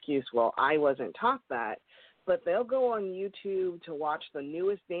an excuse. Well, I wasn't taught that. But they'll go on YouTube to watch the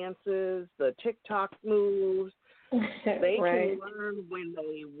newest dances, the TikTok moves. They right. can learn when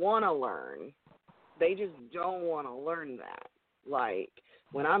they want to learn. They just don't want to learn that. Like,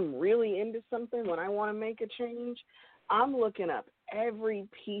 when I'm really into something, when I want to make a change, I'm looking up every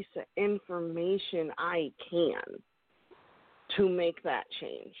piece of information I can to make that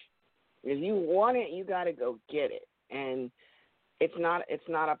change. If you want it, you got to go get it. And it's not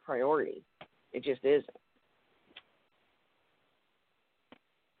a priority. It just isn't.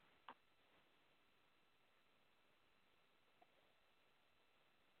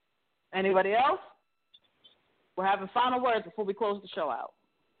 Anybody else? We're having final words before we close the show out.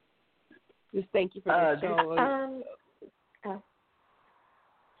 Just thank you for the show.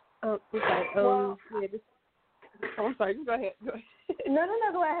 I'm sorry. Just go ahead. No,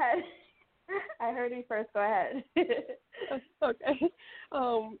 go ahead. I heard you first. Go ahead. Okay.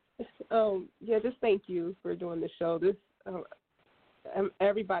 Yeah, just thank you for doing the show. This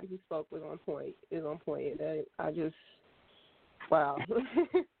everybody who spoke was on point. And I just wow.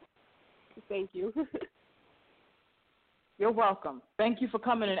 Thank you. You're welcome. Thank you for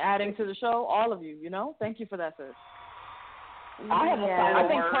coming and adding to the show, all of you. Thank you for that, sis. I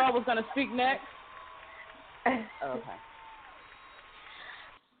think Pearl was going to speak next. Okay.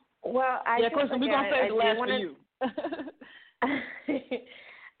 Well, Kristen, we're going to say the last for you.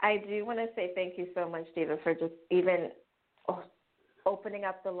 I do want to say thank you so much, Diva, for just even opening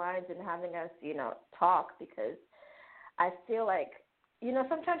up the lines and having us, talk, because I feel like,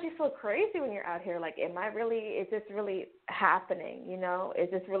 sometimes you feel crazy when you're out here. Like, is this really happening? Is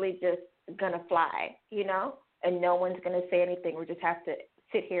this really just going to fly, and no one's going to say anything. We just have to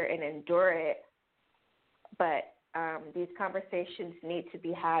sit here and endure it. But these conversations need to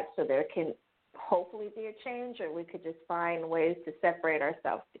be had so there can hopefully be a change, or we could just find ways to separate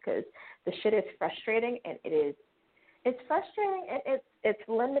ourselves, because the shit is frustrating, and it's frustrating, and it's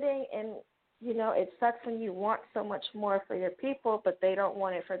limiting, and it sucks when you want so much more for your people, but they don't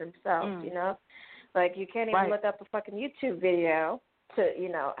want it for themselves, Like, you can't even look up a fucking YouTube video to,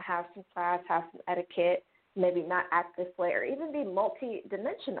 have some class, have some etiquette, maybe not act this way, or even be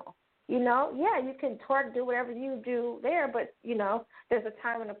multi-dimensional. Yeah, you can twerk, do whatever you do there, but, there's a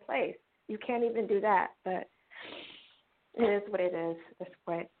time and a place. You can't even do that, but it is what it is at this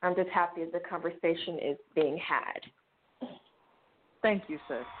point. I'm just happy the conversation is being had. Thank you,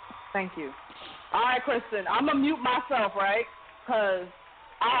 sis. Thank you. All right, Kristen, I'm going to mute myself, right? Because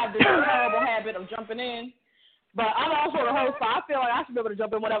I have this terrible habit of jumping in. But I'm also the host, so I feel like I should be able to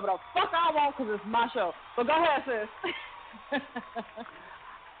jump in whatever the fuck I want because it's my show. But go ahead, sis.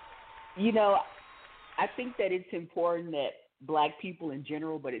 I think that it's important that Black people in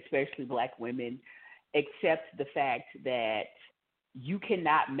general, but especially Black women, accept the fact that you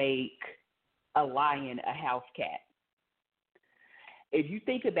cannot make a lion a house cat. If you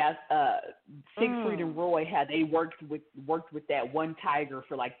think about Siegfried and Roy, how they worked with that one tiger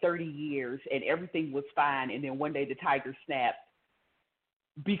for like 30 years and everything was fine, and then one day the tiger snapped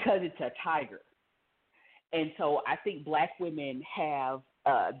because it's a tiger. And so I think Black women have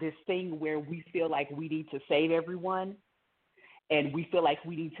this thing where we feel like we need to save everyone, and we feel like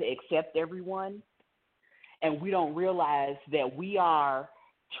we need to accept everyone, and we don't realize that we are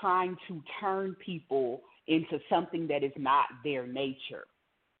trying to turn people into something that is not their nature.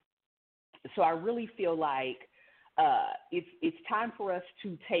 So I really feel like it's time for us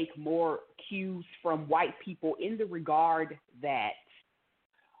to take more cues from white people in the regard that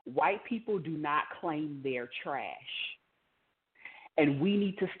white people do not claim their trash. And we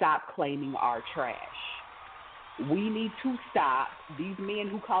need to stop claiming our trash. We need to stop these men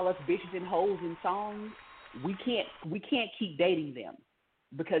who call us bitches and hoes in songs. We can't keep dating them,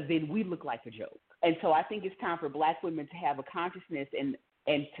 because then we look like a joke. And so I think it's time for Black women to have a consciousness and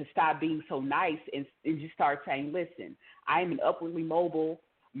to stop being so nice and just start saying, listen, I am an upwardly mobile,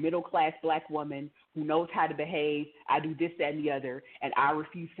 middle-class Black woman who knows how to behave. I do this, that, and the other, and I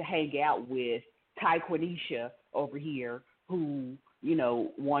refuse to hang out with Taquanisha over here who,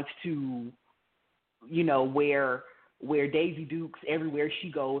 wants to, wear Daisy Dukes everywhere she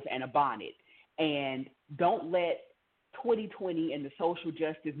goes and a bonnet. And don't let 2020 and the social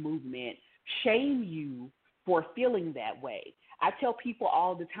justice movement shame you for feeling that way. I tell people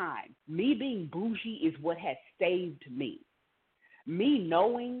all the time, me being bougie is what has saved me. Me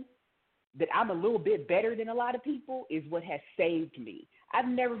knowing that I'm a little bit better than a lot of people is what has saved me. I've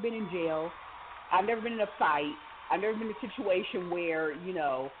never been in jail. I've never been in a fight. I've never been in a situation where,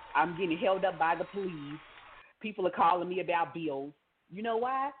 I'm getting held up by the police. People are calling me about bills. You know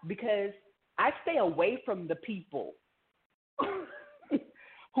why? Because I stay away from the people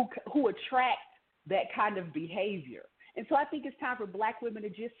who attract that kind of behavior. And so I think it's time for Black women to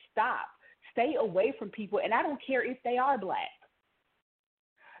just stop. Stay away from people, and I don't care if they are Black.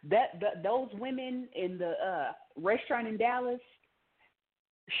 Those women in the restaurant in Dallas,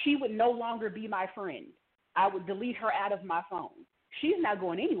 she would no longer be my friend. I would delete her out of my phone. she's not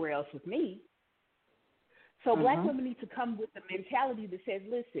going anywhere else with me. So black women need to come with the mentality that says,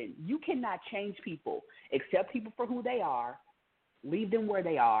 listen, you cannot change people. Accept people for who they are, leave them where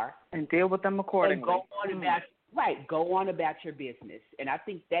they are, and deal with them accordingly. And go on go on about your business. And I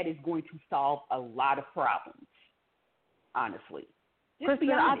think that is going to solve a lot of problems, honestly.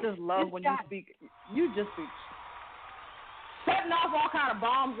 Kristen, I just love when you speak. You just speak setting off all kind of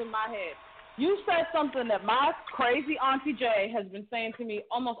bombs in my head. You said something that my crazy Auntie Jay has been saying to me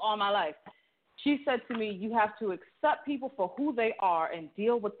almost all my life. She said to me, you have to accept people for who they are and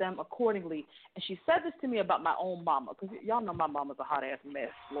deal with them accordingly. And she said this to me about my own mama, because y'all know my mama's a hot-ass mess,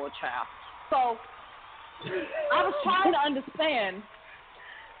 Lord child. So I was trying to understand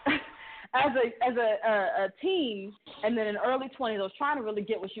as a teen and then in early 20s, I was trying to really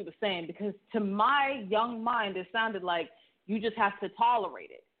get what she was saying, because to my young mind, it sounded like you just have to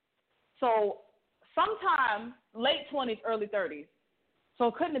tolerate it. So sometime late 20s, early 30s, so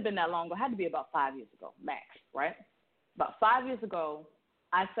it couldn't have been that long ago. It had to be about 5 years ago, max, right? About 5 years ago,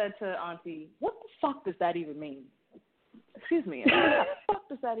 I said to Auntie, what the fuck does that even mean? Excuse me. What the fuck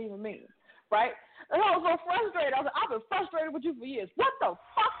does that even mean? Right? And I was so frustrated. I was like, I've been frustrated with you for years. What the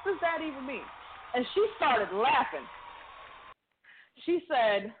fuck does that even mean? And she started laughing. She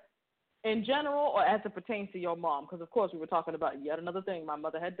said, in general, or as it pertains to your mom, because, of course, we were talking about yet another thing my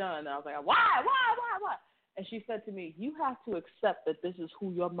mother had done. And I was like, why? And she said to me, you have to accept that this is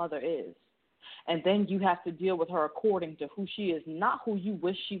who your mother is. And then you have to deal with her according to who she is, not who you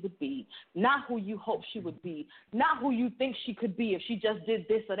wish she would be, not who you hope she would be, not who you think she could be if she just did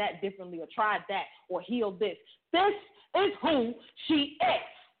this or that differently or tried that or healed this. This is who she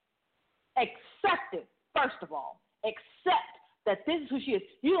is. Accept it, first of all. Accept that this is who she is.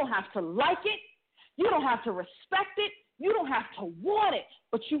 You don't have to like it. You don't have to respect it. You don't have to want it,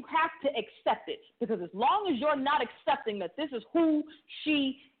 but you have to accept it, because as long as you're not accepting that this is who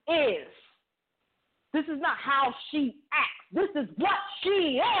she is, this is not how she acts, this is what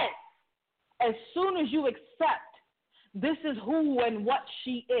she is. As soon as you accept this is who and what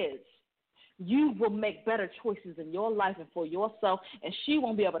she is, you will make better choices in your life and for yourself, and she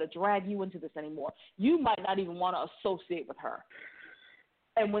won't be able to drag you into this anymore. You might not even want to associate with her.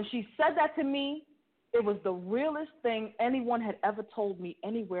 And when she said that to me, it was the realest thing anyone had ever told me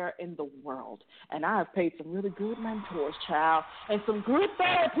anywhere in the world. And I have paid some really good mentors, child, and some good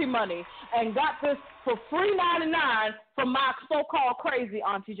therapy money, and got this for $3.99 from my so-called crazy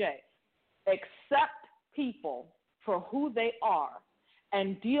Auntie J. Accept people for who they are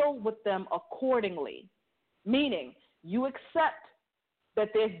and deal with them accordingly. Meaning, you accept that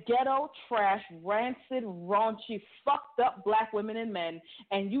there's ghetto, trash, rancid, raunchy, fucked up black women and men,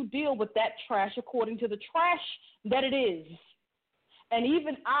 and you deal with that trash according to the trash that it is. And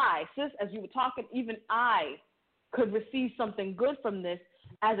even I, sis, as you were talking, even I could receive something good from this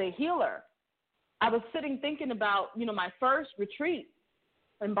as a healer. I was sitting thinking about, my first retreat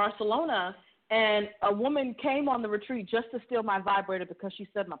in Barcelona, and a woman came on the retreat just to steal my vibrator because she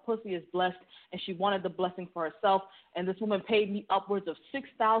said my pussy is blessed and she wanted the blessing for herself. And this woman paid me upwards of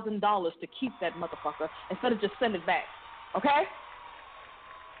 $6,000 to keep that motherfucker instead of just send it back. Okay?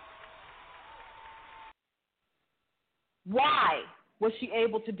 Why was she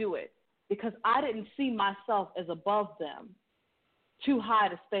able to do it? Because I didn't see myself as above them, too high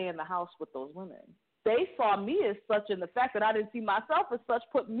to stay in the house with those women. They saw me as such, and the fact that I didn't see myself as such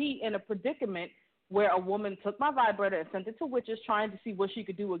put me in a predicament where a woman took my vibrator and sent it to witches trying to see what she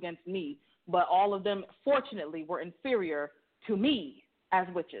could do against me. But all of them, fortunately, were inferior to me as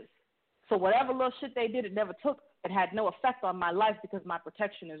witches. So whatever little shit they did, it never took. It had no effect on my life because my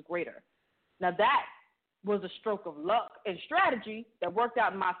protection is greater. Now that was a stroke of luck and strategy that worked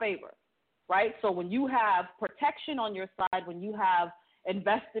out in my favor, right? So when you have protection on your side, when you have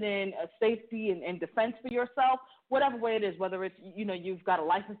invested in safety and defense for yourself, whatever way it is, whether it's, you've got a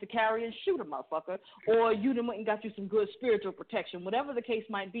license to carry and shoot a motherfucker, or you done went and got you some good spiritual protection, whatever the case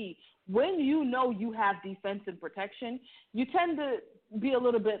might be, when you know you have defense and protection, you tend to be a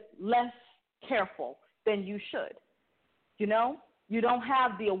little bit less careful than you should. You don't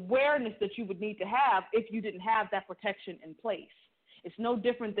have the awareness that you would need to have if you didn't have that protection in place. It's no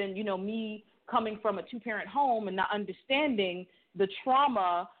different than, me coming from a two-parent home and not understanding the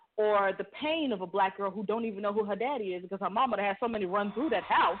trauma or the pain of a black girl who don't even know who her daddy is because her mama has so many run through that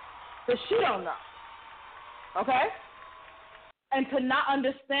house that she don't know. Okay? And to not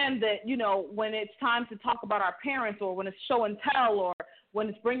understand that, when it's time to talk about our parents, or when it's show and tell, or when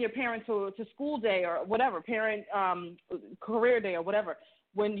it's bring your parent to school day or whatever, parent career day or whatever,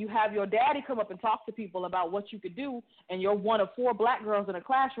 when you have your daddy come up and talk to people about what you could do, and you're one of 4 black girls in a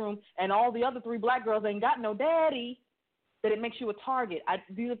classroom and all the other 3 black girls ain't got no daddy, that it makes you a target.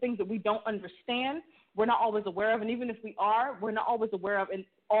 These are things that we don't understand, we're not always aware of, and even if we are, we're not always aware of in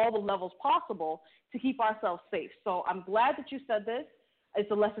all the levels possible to keep ourselves safe. So I'm glad that you said this. It's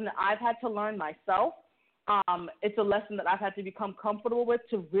a lesson that I've had to learn myself. It's a lesson that I've had to become comfortable with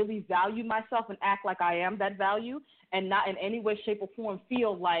to really value myself and act like I am that value and not in any way, shape, or form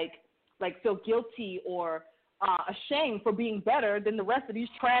feel feel guilty or ashamed for being better than the rest of these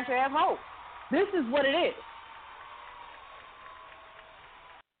trash-ass hoes. This is what it is.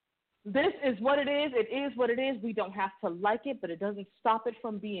 This is what it is. It is what it is. We don't have to like it, but it doesn't stop it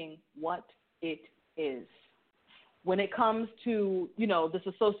from being what it is. When it comes to, this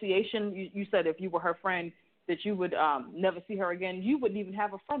association, you said if you were her friend that you would never see her again. You wouldn't even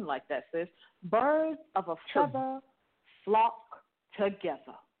have a friend like that, sis. Birds of a feather flock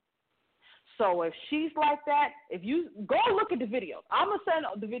together. So if she's like that, if you go look at the videos, I'm gonna send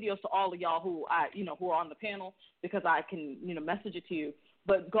the videos to all of y'all who who are on the panel because I can message it to you.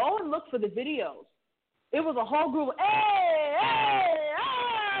 But go and look for the videos. It was a whole group. Hey,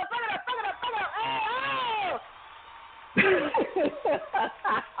 fuck it up,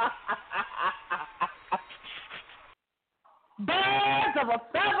 Birds of a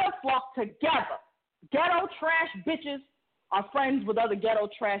feather flock together. Ghetto trash bitches are friends with other ghetto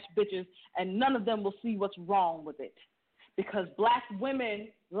trash bitches, and none of them will see what's wrong with it. Because black women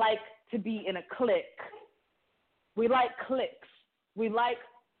like to be in a clique. We like cliques. We like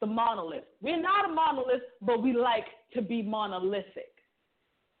the monolith. We're not a monolith, but we like to be monolithic.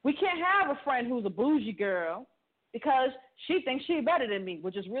 We can't have a friend who's a bougie girl because she thinks she's better than me,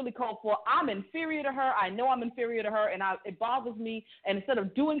 which is really called for. I'm inferior to her. I know I'm inferior to her, and it bothers me. And instead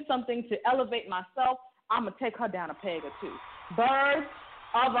of doing something to elevate myself, I'm going to take her down a peg or two. Birds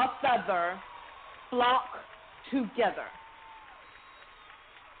of a feather flock together.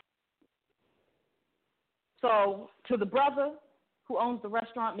 So to the brother who owns the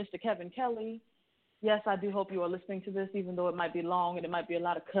restaurant, Mr. Kevin Kelly, yes, I do hope you are listening to this, even though it might be long and it might be a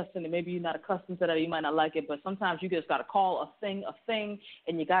lot of cussing, and maybe you're not accustomed to that or you might not like it, but sometimes you just got to call a thing,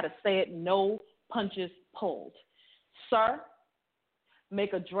 and you got to say it, no punches pulled. Sir,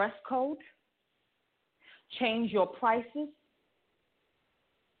 make a dress code. Change your prices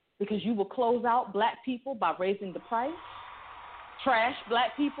because you will close out black people by raising the price. Trash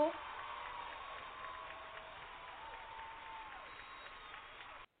black people.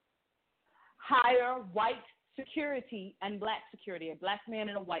 Hire white security and black security, a black man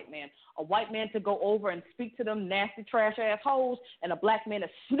and a white man. A white man to go over and speak to them nasty trash ass hoes, and a black man to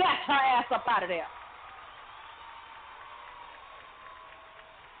snatch her ass up out of there.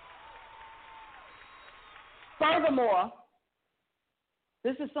 Furthermore,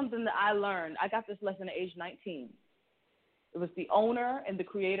 this is something that I learned. I got this lesson at age 19. It was the owner and the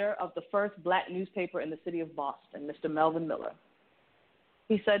creator of the first black newspaper in the city of Boston, Mr. Melvin Miller.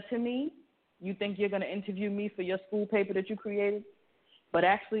 He said to me, you think you're going to interview me for your school paper that you created? But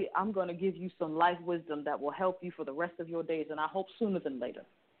actually, I'm going to give you some life wisdom that will help you for the rest of your days, and I hope sooner than later.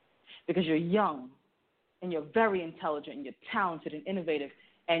 Because you're young, and you're very intelligent, and you're talented and innovative,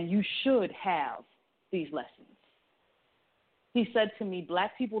 and you should have these lessons. He said to me,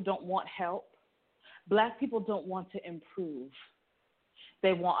 black people don't want help. Black people don't want to improve.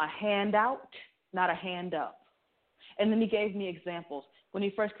 They want a handout, not a hand up. And then he gave me examples. When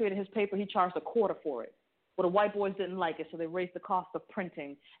he first created his paper, he charged $0.25 for it. Well, the white boys didn't like it, so they raised the cost of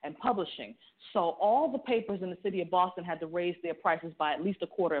printing and publishing. So all the papers in the city of Boston had to raise their prices by at least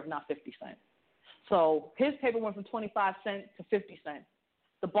 $0.25, if not 50 cents. So his paper went from 25 cents to 50 cents.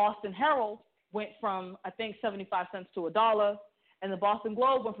 The Boston Herald went from, I think, 75 cents to $1, and the Boston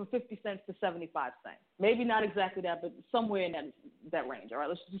Globe went from 50 cents to 75 cents. Maybe not exactly that, but somewhere in that range. All right,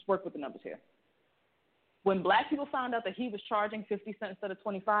 let's just work with the numbers here. When black people found out that he was charging 50 cents instead of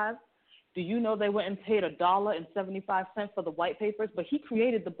 25, do you know they went and paid $1.75 for the white papers? But he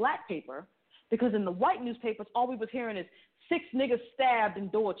created the black paper because in the white newspapers, all we was hearing is 6 niggas stabbed in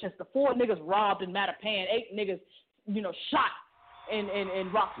Dorchester, 4 niggas robbed in Mattapan, 8 niggas, shot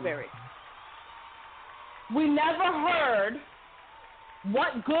in Roxbury. We never heard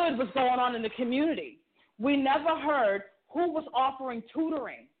what good was going on in the community. We never heard who was offering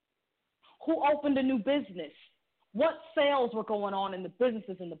tutoring, who opened a new business, what sales were going on in the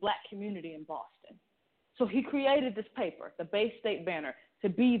businesses in the black community in Boston. So he created this paper, the Bay State Banner, to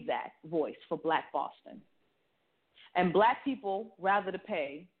be that voice for black Boston. And black people, rather to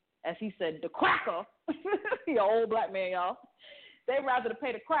pay, as he said, the cracker, he an old black man, y'all, they rather to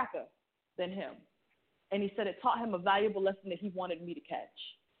pay the cracker than him. And he said it taught him a valuable lesson that he wanted me to catch.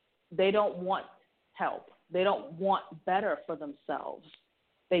 They don't want help. They don't want better for themselves.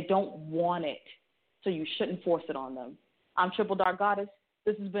 They don't want it, so you shouldn't force it on them. I'm Triple Dark Goddess.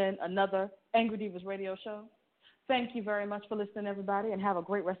 This has been another Angry Divas radio show. Thank you very much for listening, everybody, and have a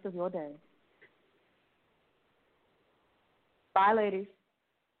great rest of your day. Bye, ladies.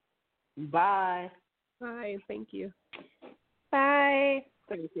 Bye. Bye. Thank you. Bye.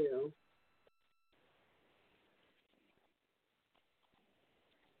 Thank you.